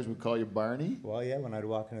fellow players would call you Barney. Well, yeah, when I'd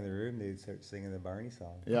walk into the room, they'd start singing the Barney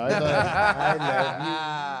song. Yeah, I thought.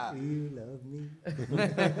 I love you, you love me.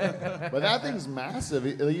 But that thing's massive.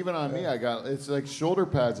 Even on me, it's like shoulder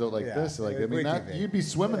pads out like Yeah, this. Like I it's way mean, too that big. you'd be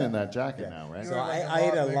swimming in that jacket now, right? So like I a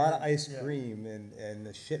ate lot a lot of bigger. ice cream and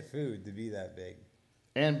the shit food to be that big.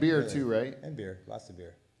 And beer Really. too, right? And beer, lots of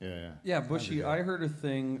beer. Yeah. Yeah, Bushy, I heard a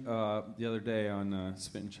thing the other day on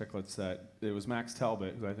Spit and Chicklets that it was Max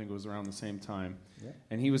Talbot, who I think was around the same time. Yeah.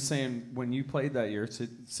 And he was saying when you played that year,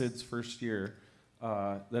 Sid's first year,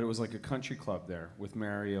 that it was like a country club there with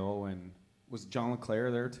Mario and was John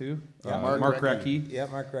LeClaire there too? Yeah, Mark Recchi. Yeah,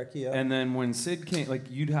 Mark Recchi, yeah. And then when Sid came, like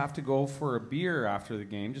you'd have to go for a beer after the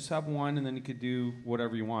game, just have one, and then you could do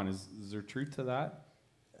whatever you want. Is there truth to that?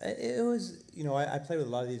 It was, I played with a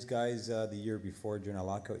lot of these guys the year before during a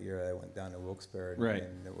lockout year. I went down to Wilkes-Barre Right.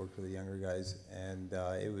 and worked with the younger guys, and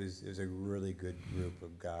it was a really good group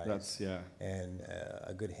of guys. And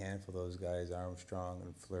a good handful of those guys: Armstrong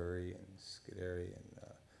and Fleury and Scuderi and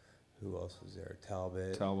who else was there?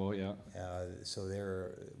 Talbot, yeah. So they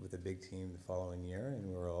were with a big team the following year, and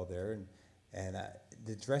we were all there. And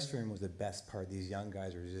the dressing room was the best part. These young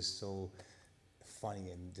guys were just so funny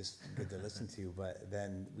and just good to listen to. But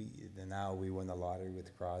then now we won the lottery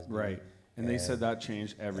with Crosby. Right. And they said that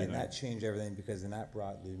changed everything. And that changed everything because then that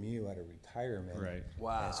brought Lemieux out of retirement. Right.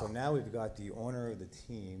 Wow. And so now we've got the owner of the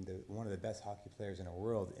team, one of the best hockey players in the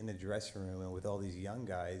world, in the dressing room and with all these young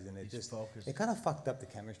guys, and it kind of fucked up the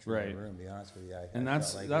chemistry in the room. To be honest with you, and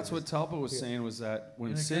that's what Talbot was saying was that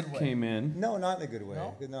when Sid came in. No, not in a good way.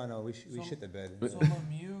 No? No, we shit the bed. So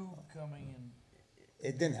Lemieux coming in.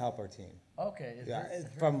 It didn't help our team. Okay.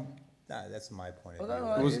 That's my point of Well, view.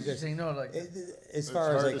 that was interesting. No, like as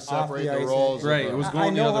far as hard like to separate off the the ice, roles. Right, it was I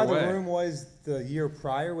going the know how other way. the room was the year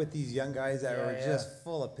prior with these young guys that were Yeah. just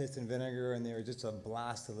full of piss and vinegar, and they were just a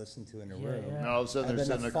blast to listen to in the room. yeah. No, all of a sudden And they're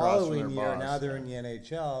then sitting the across from their following year, boss. now they're in the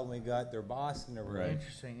NHL, and we got their boss in the room. Right.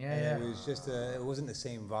 interesting. And Yeah, it was just it wasn't the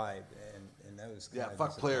same vibe, and that was Yeah, kinda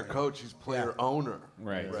fuck player disappointing. coach, he's player owner.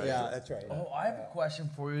 Right. Yeah, that's right. Oh, I have a question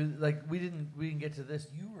for you. Like we didn't get to this.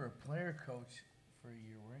 You were a player coach for a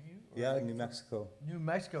year, weren't you? Or Yeah, like New Mexico. New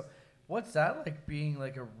Mexico. What's that like being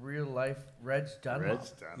like a real life Reg Dunlop?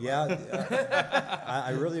 Yeah,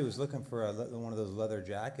 I really was looking for one of those leather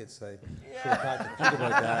jackets. I should have thought to think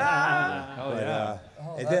about that.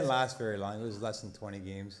 But it didn't last very long. It was less than 20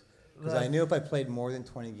 games. Because I knew if I played more than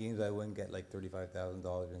 20 games, I wouldn't get like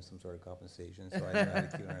 $35,000 in some sort of compensation. So I knew I had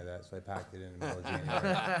to keep under that. So I packed it in the middle of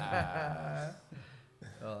January.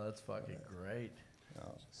 Oh, that's fucking great.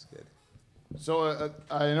 Oh, it's good. So,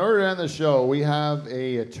 in order to end the show, we have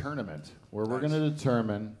a tournament where we're going to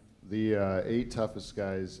determine the 8 toughest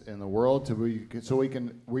guys in the world.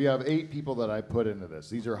 We have 8 people that I put into this.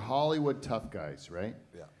 These are Hollywood tough guys, right?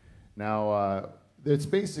 Yeah. Now, it's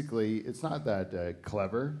not that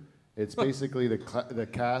clever. It's basically the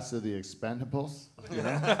cast of the Expendables. You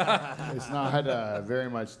know? It's not very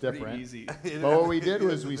much different. Pretty easy. But what we did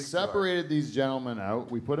was we separated these gentlemen out.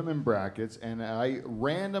 We put them in brackets, and I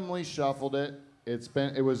randomly shuffled it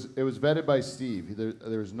it was vetted by Steve.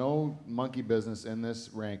 There's no monkey business in this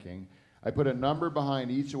ranking. I put a number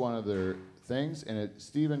behind each one of their things, and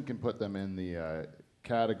Steven can put them in the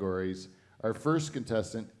categories. Our first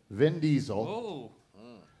contestant, Vin Diesel. Oh.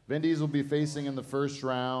 Vin Diesel will be facing in the first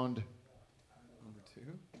round. Number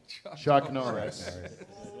 2. Chuck Norris.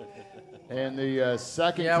 And the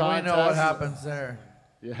second Yeah, contest. we know what happens there.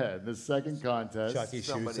 Yeah, the second contest. Chucky shoots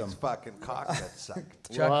Somebody's him. fucking cock that sucked.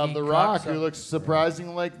 We'll have The Rock, who looks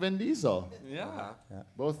surprisingly like Vin Diesel. Yeah.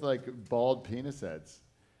 Both like bald penis heads.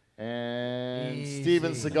 And Easy.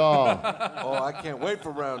 Steven Seagal. Oh, I can't wait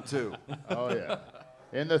for round 2. Oh, yeah.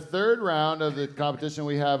 In the third round of the competition,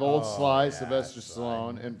 we have Old Sly, Sylvester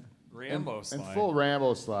Stallone, and Rambo Sly. and full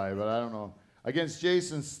Rambo Sly, but I don't know. Against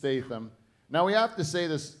Jason Statham. Now, we have to say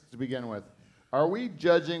this to begin with. Are we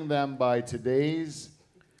judging them by today's...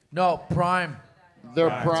 No, prime. Their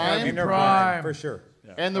In prime? their Prime. for sure.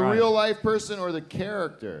 And the Prime. real life person or the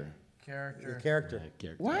character? Character. The character.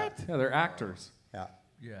 What? Yeah, they're actors. Yeah.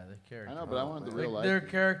 Yeah, the character. I know, but I wanted the real Like, life. their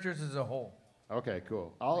characters as a whole. Okay,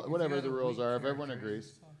 cool. Whatever the rules are, if everyone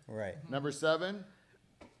agrees. Right. Number 7,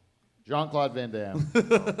 Jean-Claude Van Damme.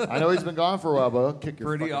 I know he's been gone for a while, but he'll kick your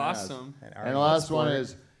Pretty fucking ass. awesome. And the last one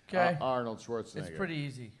is 'Kay. Arnold Schwarzenegger. It's pretty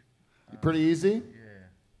easy. Pretty easy? Yeah.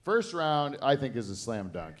 First round, I think, is a slam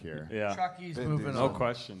dunk here. Yeah. Chucky's Vin moving Diesel. No on.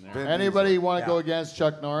 question there. Vin Anybody want to Yeah. go against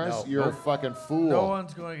Chuck Norris? No. You're a Nope. fucking fool. No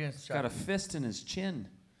one's going against He's got Chucky. a fist in his chin.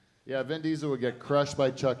 Yeah, Vin Diesel would get crushed by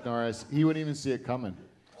Chuck Norris. He wouldn't even see it coming.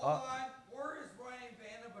 Hold on. Where is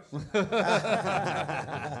Ryan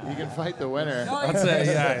Vandenbussche? You can fight the winner. That's it,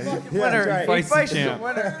 yeah. Winner. right. He Fights the fights the champ.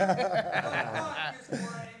 winner. Is Ryan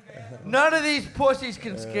Vandenbussche? None of these pussies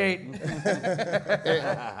can skate.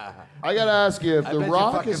 I got to ask you, if I The bet you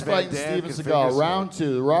Rock fucking is Van fighting Damme Steven can Seagal, figure round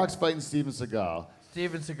 2, The Rock's fighting Steven Seagal.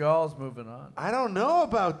 Steven Seagal's moving on. I don't know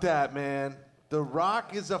about that, man. The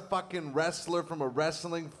Rock is a fucking wrestler from a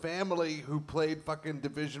wrestling family who played fucking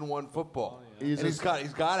Division I football. He's And a-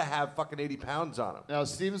 he's got to have fucking 80 pounds on him. Now,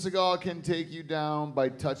 Steven Seagal can take you down by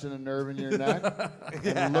touching a nerve in your neck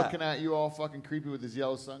and looking at you all fucking creepy with his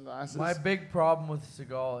yellow sunglasses. My big problem with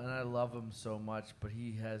Seagal, and I love him so much, but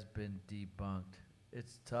he has been debunked.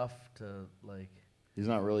 It's tough to, like, He's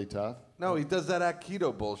not really tough. No, he does that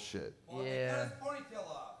Aikido bullshit. Well, he cut his ponytail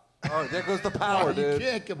off. Oh, there goes the power, You dude.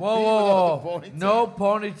 can't compete whoa, without the whoa, ponytail. no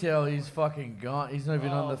ponytail. He's fucking gone. He's not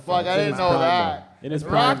even on the Fuck, I didn't know prime, that. though. In his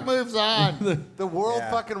Rock prime. moves on. The World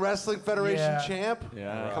Yeah. fucking Wrestling Federation Yeah. champ.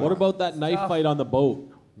 Yeah. What about that knife tough. fight on the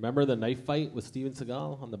boat? Remember the knife fight with Steven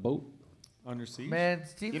Seagal on the boat? Under siege? Man,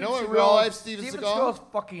 Steven You know what, Seagal, real life Steven Seagal? Seagal's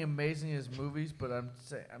fucking amazing in his movies, but I'm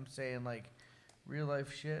saying like real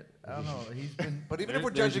life shit. I don't know. He's been But even if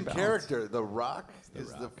we're There's judging your balance. character, The Rock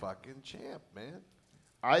is the fucking champ, man.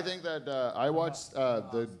 I think that I watched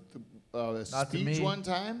the Not to speech me. one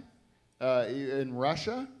time in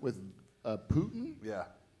Russia with Putin, Yeah,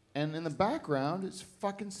 and in the background it's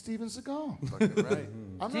fucking Steven Seagal. fucking right.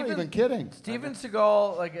 I'm Steven- not even kidding. Steven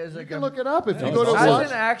Seagal like as You like can a look it up if you As go to as watch.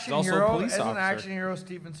 an action He's also a hero. police As an officer. action hero,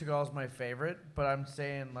 Steven Seagal's my favorite. But I'm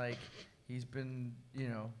saying like he's been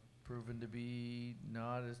proven to be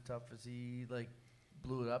not as tough as he like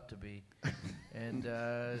blew it up to be. And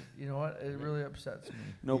you know what? It really upsets me.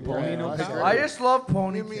 No pony, no that's power. great. I just love You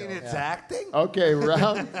ponytail. mean it's acting? Okay,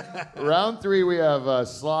 round 3 we have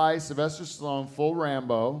Sly, Sylvester Stallone, full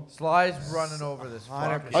Rambo Sly's running over this.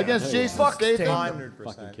 100%. fucker. against Jason Fuck Statham. Statham. 100%.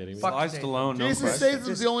 Fucking kidding me. Fuck Sly Statham. Stallone, no Jason question.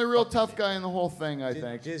 Statham's the only real tough guy in the whole thing, I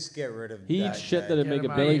think. Just get rid of He that eats shit guy. that'd Get make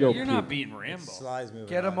him a out Billy of go here. You're not puke. beating Rambo. Sly's moving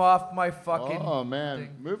Get him on. off my fucking. Oh man,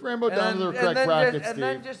 thing. move Rambo down to the and correct then bracket, just, and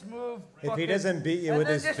then Steve. just move. If he fucking- doesn't beat you and with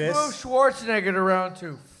then his just fists- move Schwarzenegger to round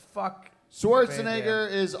 2. Fuck. Schwarzenegger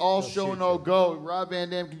Van is all He'll show shoot no you. go. Rob Van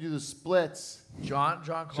Dam can do the splits.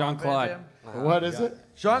 Jean-Claude. Jean-Claude. Van Damme. What is it?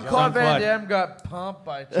 Jean-Claude Van Jean-Claude. Damme got pumped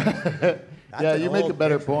by. Yeah, an you make a old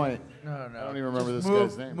better picture. point. No. I don't even remember Just this move,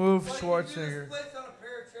 guy's name. Move But you Schwarzenegger. can do the splits on a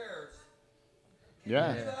pair of chairs.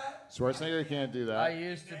 Yeah, Do that? Schwarzenegger can't do I that.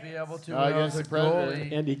 used to be able to No, when I against was a the Predator.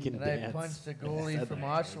 goalie. And he can and dance. I punched a goalie from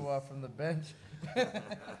Oshawa from the bench.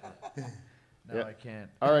 No, Yeah. I can't.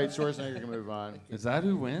 All right, Schwarzenegger can move on. Is that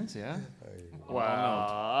who wins? Yeah. Wow,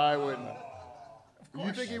 I wouldn't.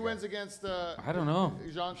 You think he wins against I don't know.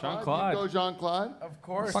 Jean-Claude? Jean-Claude. You go Jean-Claude? Of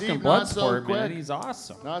course. Steve, Fucking not blood so sport, quick. man. He's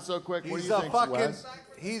awesome. Not so quick. What do He's you a think, fucking. Wes?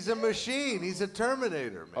 He's a machine. He's a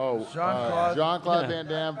Terminator, man. Oh, Jean-Claude. Jean-Claude Van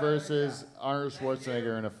Damme versus Arnold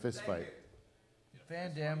Schwarzenegger in a fist fight.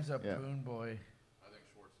 Van Damme's a Yeah. boon boy.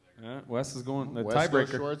 Yeah, Wes is going the Wes goes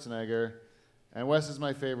tiebreaker. Schwarzenegger, and Wes is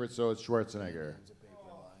my favorite, so it's Schwarzenegger.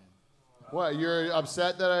 What? You're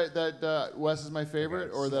upset that Wes is my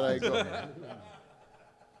favorite, or that I go?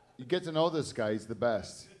 You get to know this guy. He's the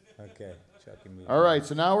best. Okay, Chuck and me. All right,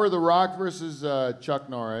 so now we're The Rock versus Chuck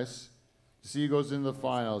Norris. See who goes into the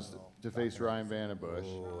finals to face Ryan Vandenbussche.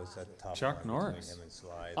 Oh, it's a tough Chuck one Norris. between him and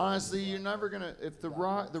Sly. Honestly, you're never gonna. If the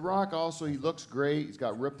Rock also, he looks great. He's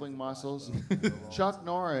got rippling muscles. Chuck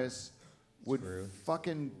Norris would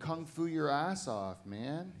fucking kung fu your ass off,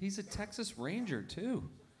 man. He's a Texas Ranger too.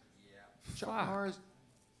 Chuck Fuck. Norris.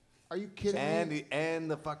 Are you kidding me? And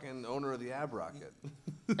the fucking owner of the Ab Rocket.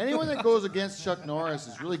 Anyone that goes against Chuck Norris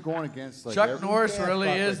is really going against like. Chuck Norris can't really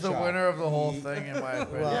fuck is with the Chuck. winner of the whole thing, in my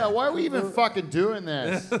opinion. Yeah, why are we even fucking doing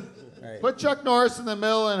this? Right. Put Chuck Norris in the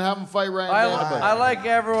middle and have him fight Ryan Vandenbussche. I like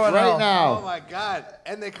everyone right else. Oh now. my God!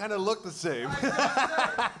 And they kind of look the same.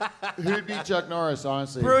 Who'd beat Chuck Norris,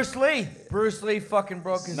 honestly? Bruce Lee. Bruce Lee fucking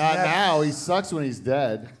broke his Not neck. now. He sucks when he's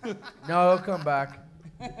dead. No, he'll come back.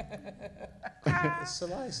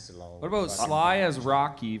 Sly Stallone. What about Sly as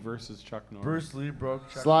Rocky versus Chuck Norris? Bruce Lee broke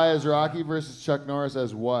Chuck. Sly as Rocky versus Chuck Norris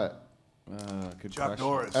as what? Good Chuck question.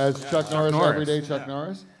 Norris. As Chuck Norris, Norris. everyday Chuck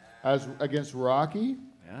Norris? As against Rocky?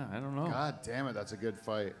 Yeah, I don't know. God damn it, that's a good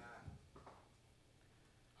fight.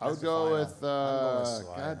 I That's would the go final. with, I'm going with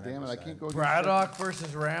Sly, God damn it, I 100%. can't go against Braddock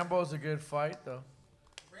versus Rambo is a good fight, though.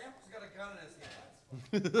 Rambo's got a gun in his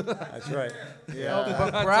hands. That's right. Yeah.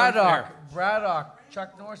 But Braddock,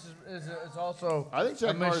 Chuck Norris is also I think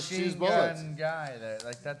Chuck a Norris machine shoots bullets. gun guy.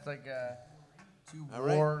 That's like a All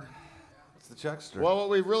right. war. It's the Chuckster. Well, what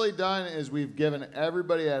we've really done is we've given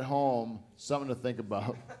everybody at home something to think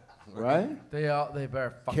about, right? They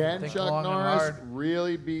better fucking Can think Chuck long and Norris hard.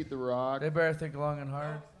 really beat The Rock? They better think long and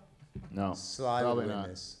hard. No, Sly probably would win not.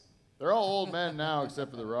 this. They're all old men now,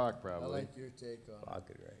 except for The Rock, probably. your take on Fuck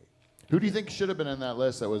it, right. Who do you think should have been in that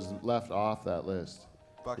list that was left off that list?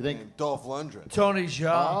 Fucking You think- Dolph Lundgren. Tony Jaa.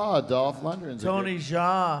 Ah, Dolph Lundgren's Tony a good,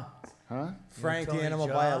 Jaa. huh? Frank the Tony Animal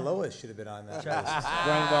Jaa. Bialowas should have been on that list.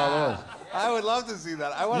 Brian Balor. I would love to see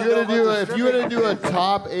that. I want You to know gotta do about if you were to do a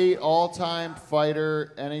top 8 all-time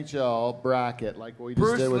fighter NHL bracket like what we just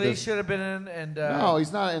Bruce did with Lee this. should have been in, and No,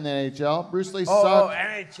 he's not in the NHL. Bruce Lee oh, sucked.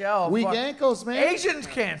 NHL. Weak fuck. ankles, man. Asians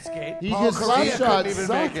can't skate. He Paul gets Korea slap shots. couldn't even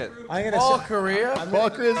sucked. make it. I'm gonna All say, Korea. Paul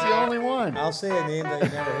Korea's the only one. I'll say a name that you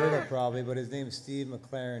never heard of probably, but his name's Steve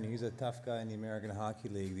McLaren. He's a tough guy in the American Hockey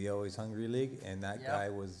League, the Always Hungry League, and that guy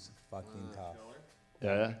was fucking tough.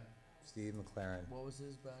 Yeah. Steve McLaren. What was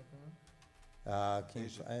his background? Came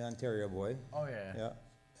from an Ontario boy. Oh yeah.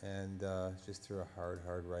 Yeah. And just threw a hard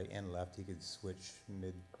right and left. He could switch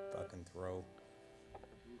mid fucking throw.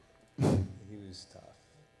 He was tough.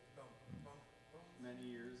 Many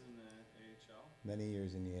years in the AHL. Many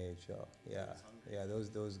years in the AHL. Yeah. Yeah,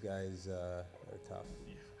 those guys are tough.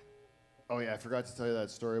 Oh yeah, I forgot to tell you that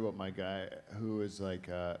story about my guy who is like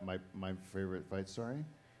my favorite fight story.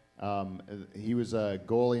 He was a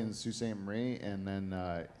goalie in Sault Ste. Marie, and then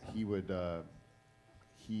he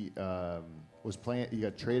was playing. He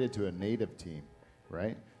got traded to a native team,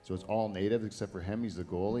 right? So it's all native except for him. He's the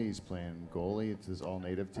goalie. He's playing goalie. It's this all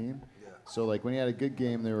native team. Yeah. So like when he had a good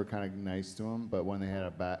game, they were kind of nice to him, but when he had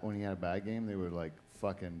a bad game, they would like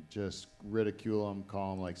fucking just ridicule him,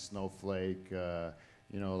 call him like snowflake.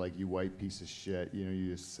 You know, like you white piece of shit. You know,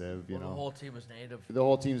 you just sieve. You Well, know. the whole team was native. The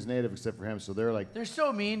whole team's native except for him, so they're like. They're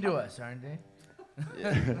so mean to us, aren't they?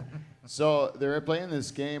 So they're playing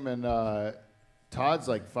this game, and Todd's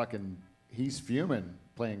like fucking. He's fuming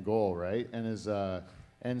playing goal, right? And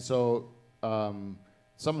so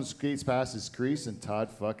someone skates past his crease, and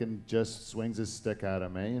Todd fucking just swings his stick at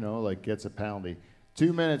him, You know, like gets a penalty.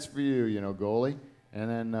 2 minutes for you, you know, goalie. And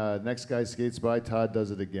then next guy skates by, Todd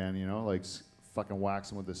does it again, you know, like fucking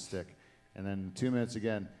whacks him with a stick. And then 2 minutes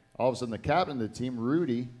again. All of a sudden, the captain of the team,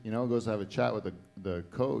 Rudy, you know, goes to have a chat with the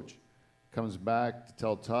coach. Comes back to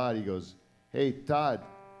tell Todd, he goes, "Hey, Todd,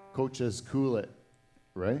 coach says cool it."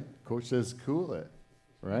 Right? Coach says cool it.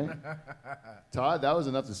 Right? Todd, that was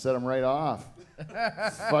enough to set him right off.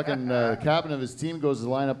 Fucking captain of his team goes to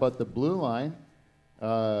line up at the blue line.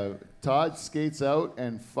 Todd skates out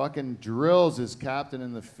and fucking drills his captain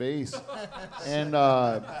in the face, and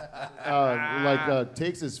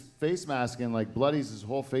takes his face mask and like bloodies his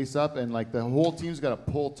whole face up, and like the whole team's got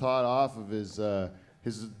to pull Todd off of his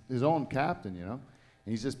own captain, you know, and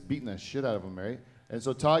he's just beating the shit out of him, right? And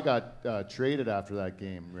so Todd got traded after that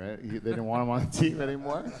game, right? They didn't want him on the team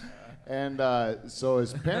anymore, and so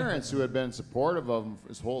his parents, who had been supportive of him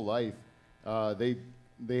his whole life,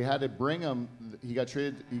 they had to bring him. He got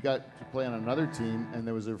traded. He got to play on another team, and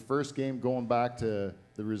there was their first game going back to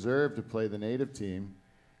the reserve to play the native team,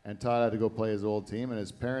 and Todd had to go play his old team. And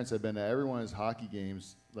his parents had been to every one of his hockey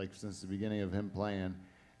games like since the beginning of him playing,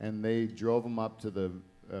 and they drove him up to the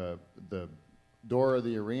door of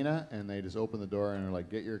the arena, and they just open the door and are like,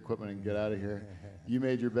 "Get your equipment and get out of here. You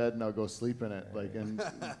made your bed, now go sleep in it." Like, and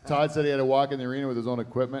Todd said he had to walk in the arena with his own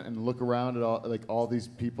equipment and look around at all these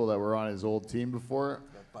people that were on his old team before.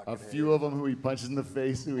 A few of them who he punched in the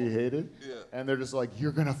face, who he hated, and they're just like,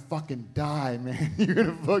 "You're gonna fucking die, man. You're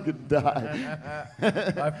gonna fucking die."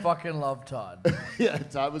 I fucking love Todd. Yeah,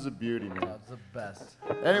 Todd was a beauty, man. Todd's the best.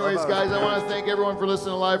 Anyways, guys, I want to thank everyone for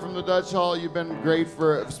listening live from the Dutch Hall. You've been great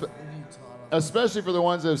especially for the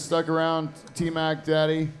ones that have stuck around. T-Mac,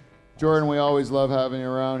 Daddy, Jordan, we always love having you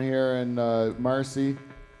around here, and Marcy.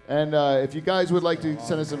 And if you guys would like to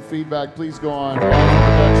send us some feedback, please go on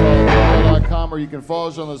DutchHall.com, or you can follow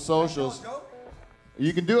us on the socials.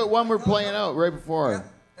 You can do it when we're playing out, right before.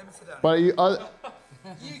 But You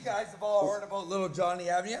guys have all heard about Little Johnny,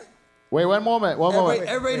 haven't you? wait, one moment.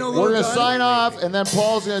 Everybody know We're Little gonna Johnny? sign off, and then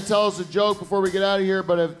Paul's gonna tell us a joke before we get out of here.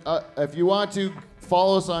 But if you want to,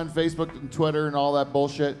 follow us on Facebook and Twitter and all that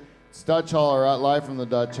bullshit. It's Dutch Hall or live from the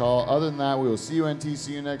Dutch Hall. Other than that, we will see you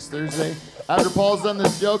See you next Thursday. After Paul's done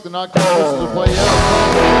this joke, the Knockdown will play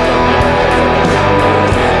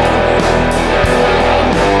out.